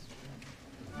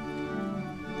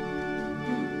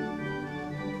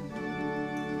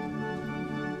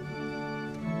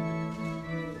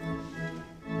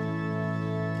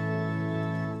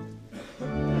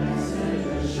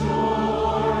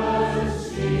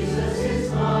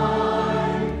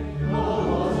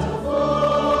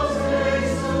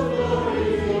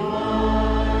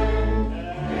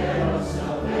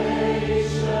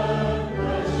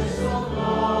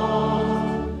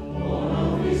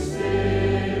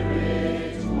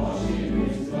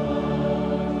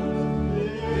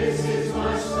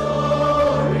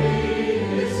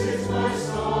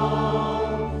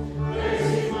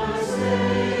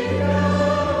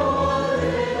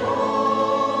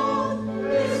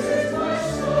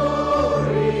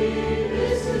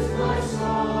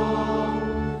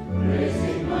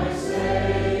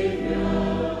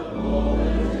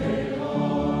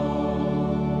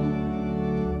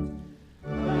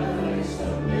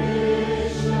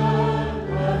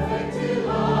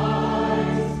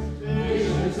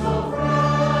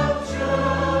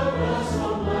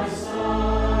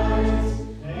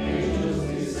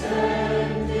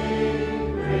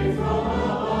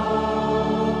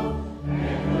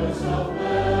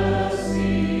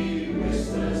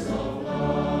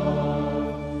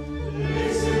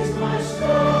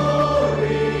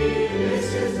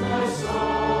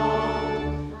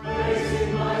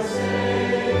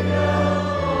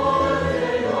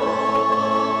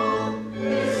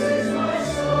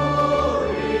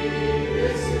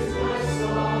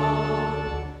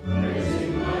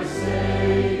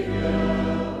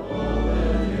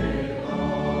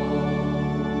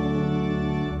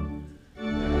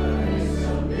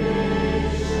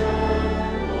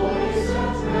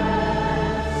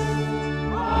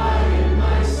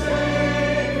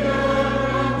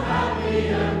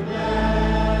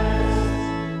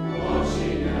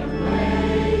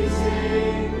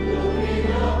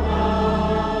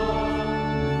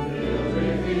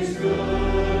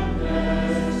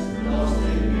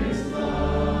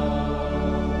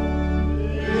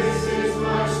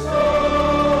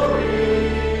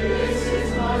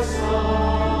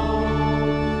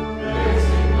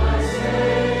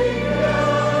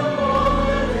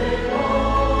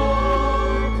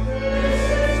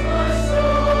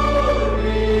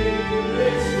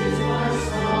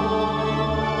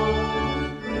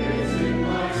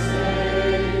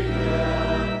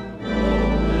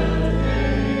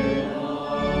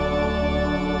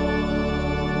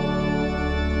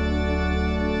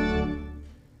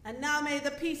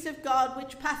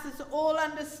 Which passes all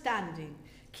understanding,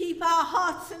 keep our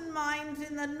hearts and minds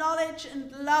in the knowledge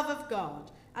and love of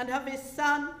God and of his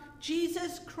Son,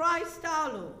 Jesus Christ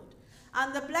our Lord,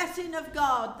 and the blessing of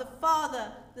God, the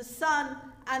Father, the Son,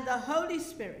 and the Holy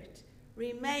Spirit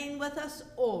remain with us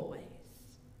always.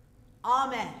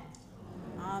 Amen.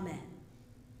 Amen.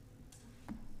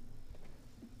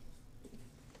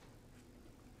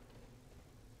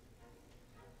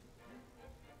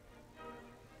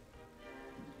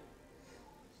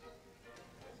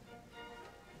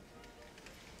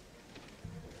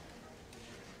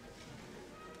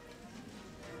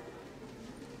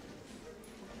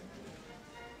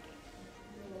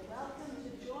 Welcome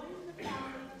to join the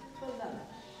family for lunch.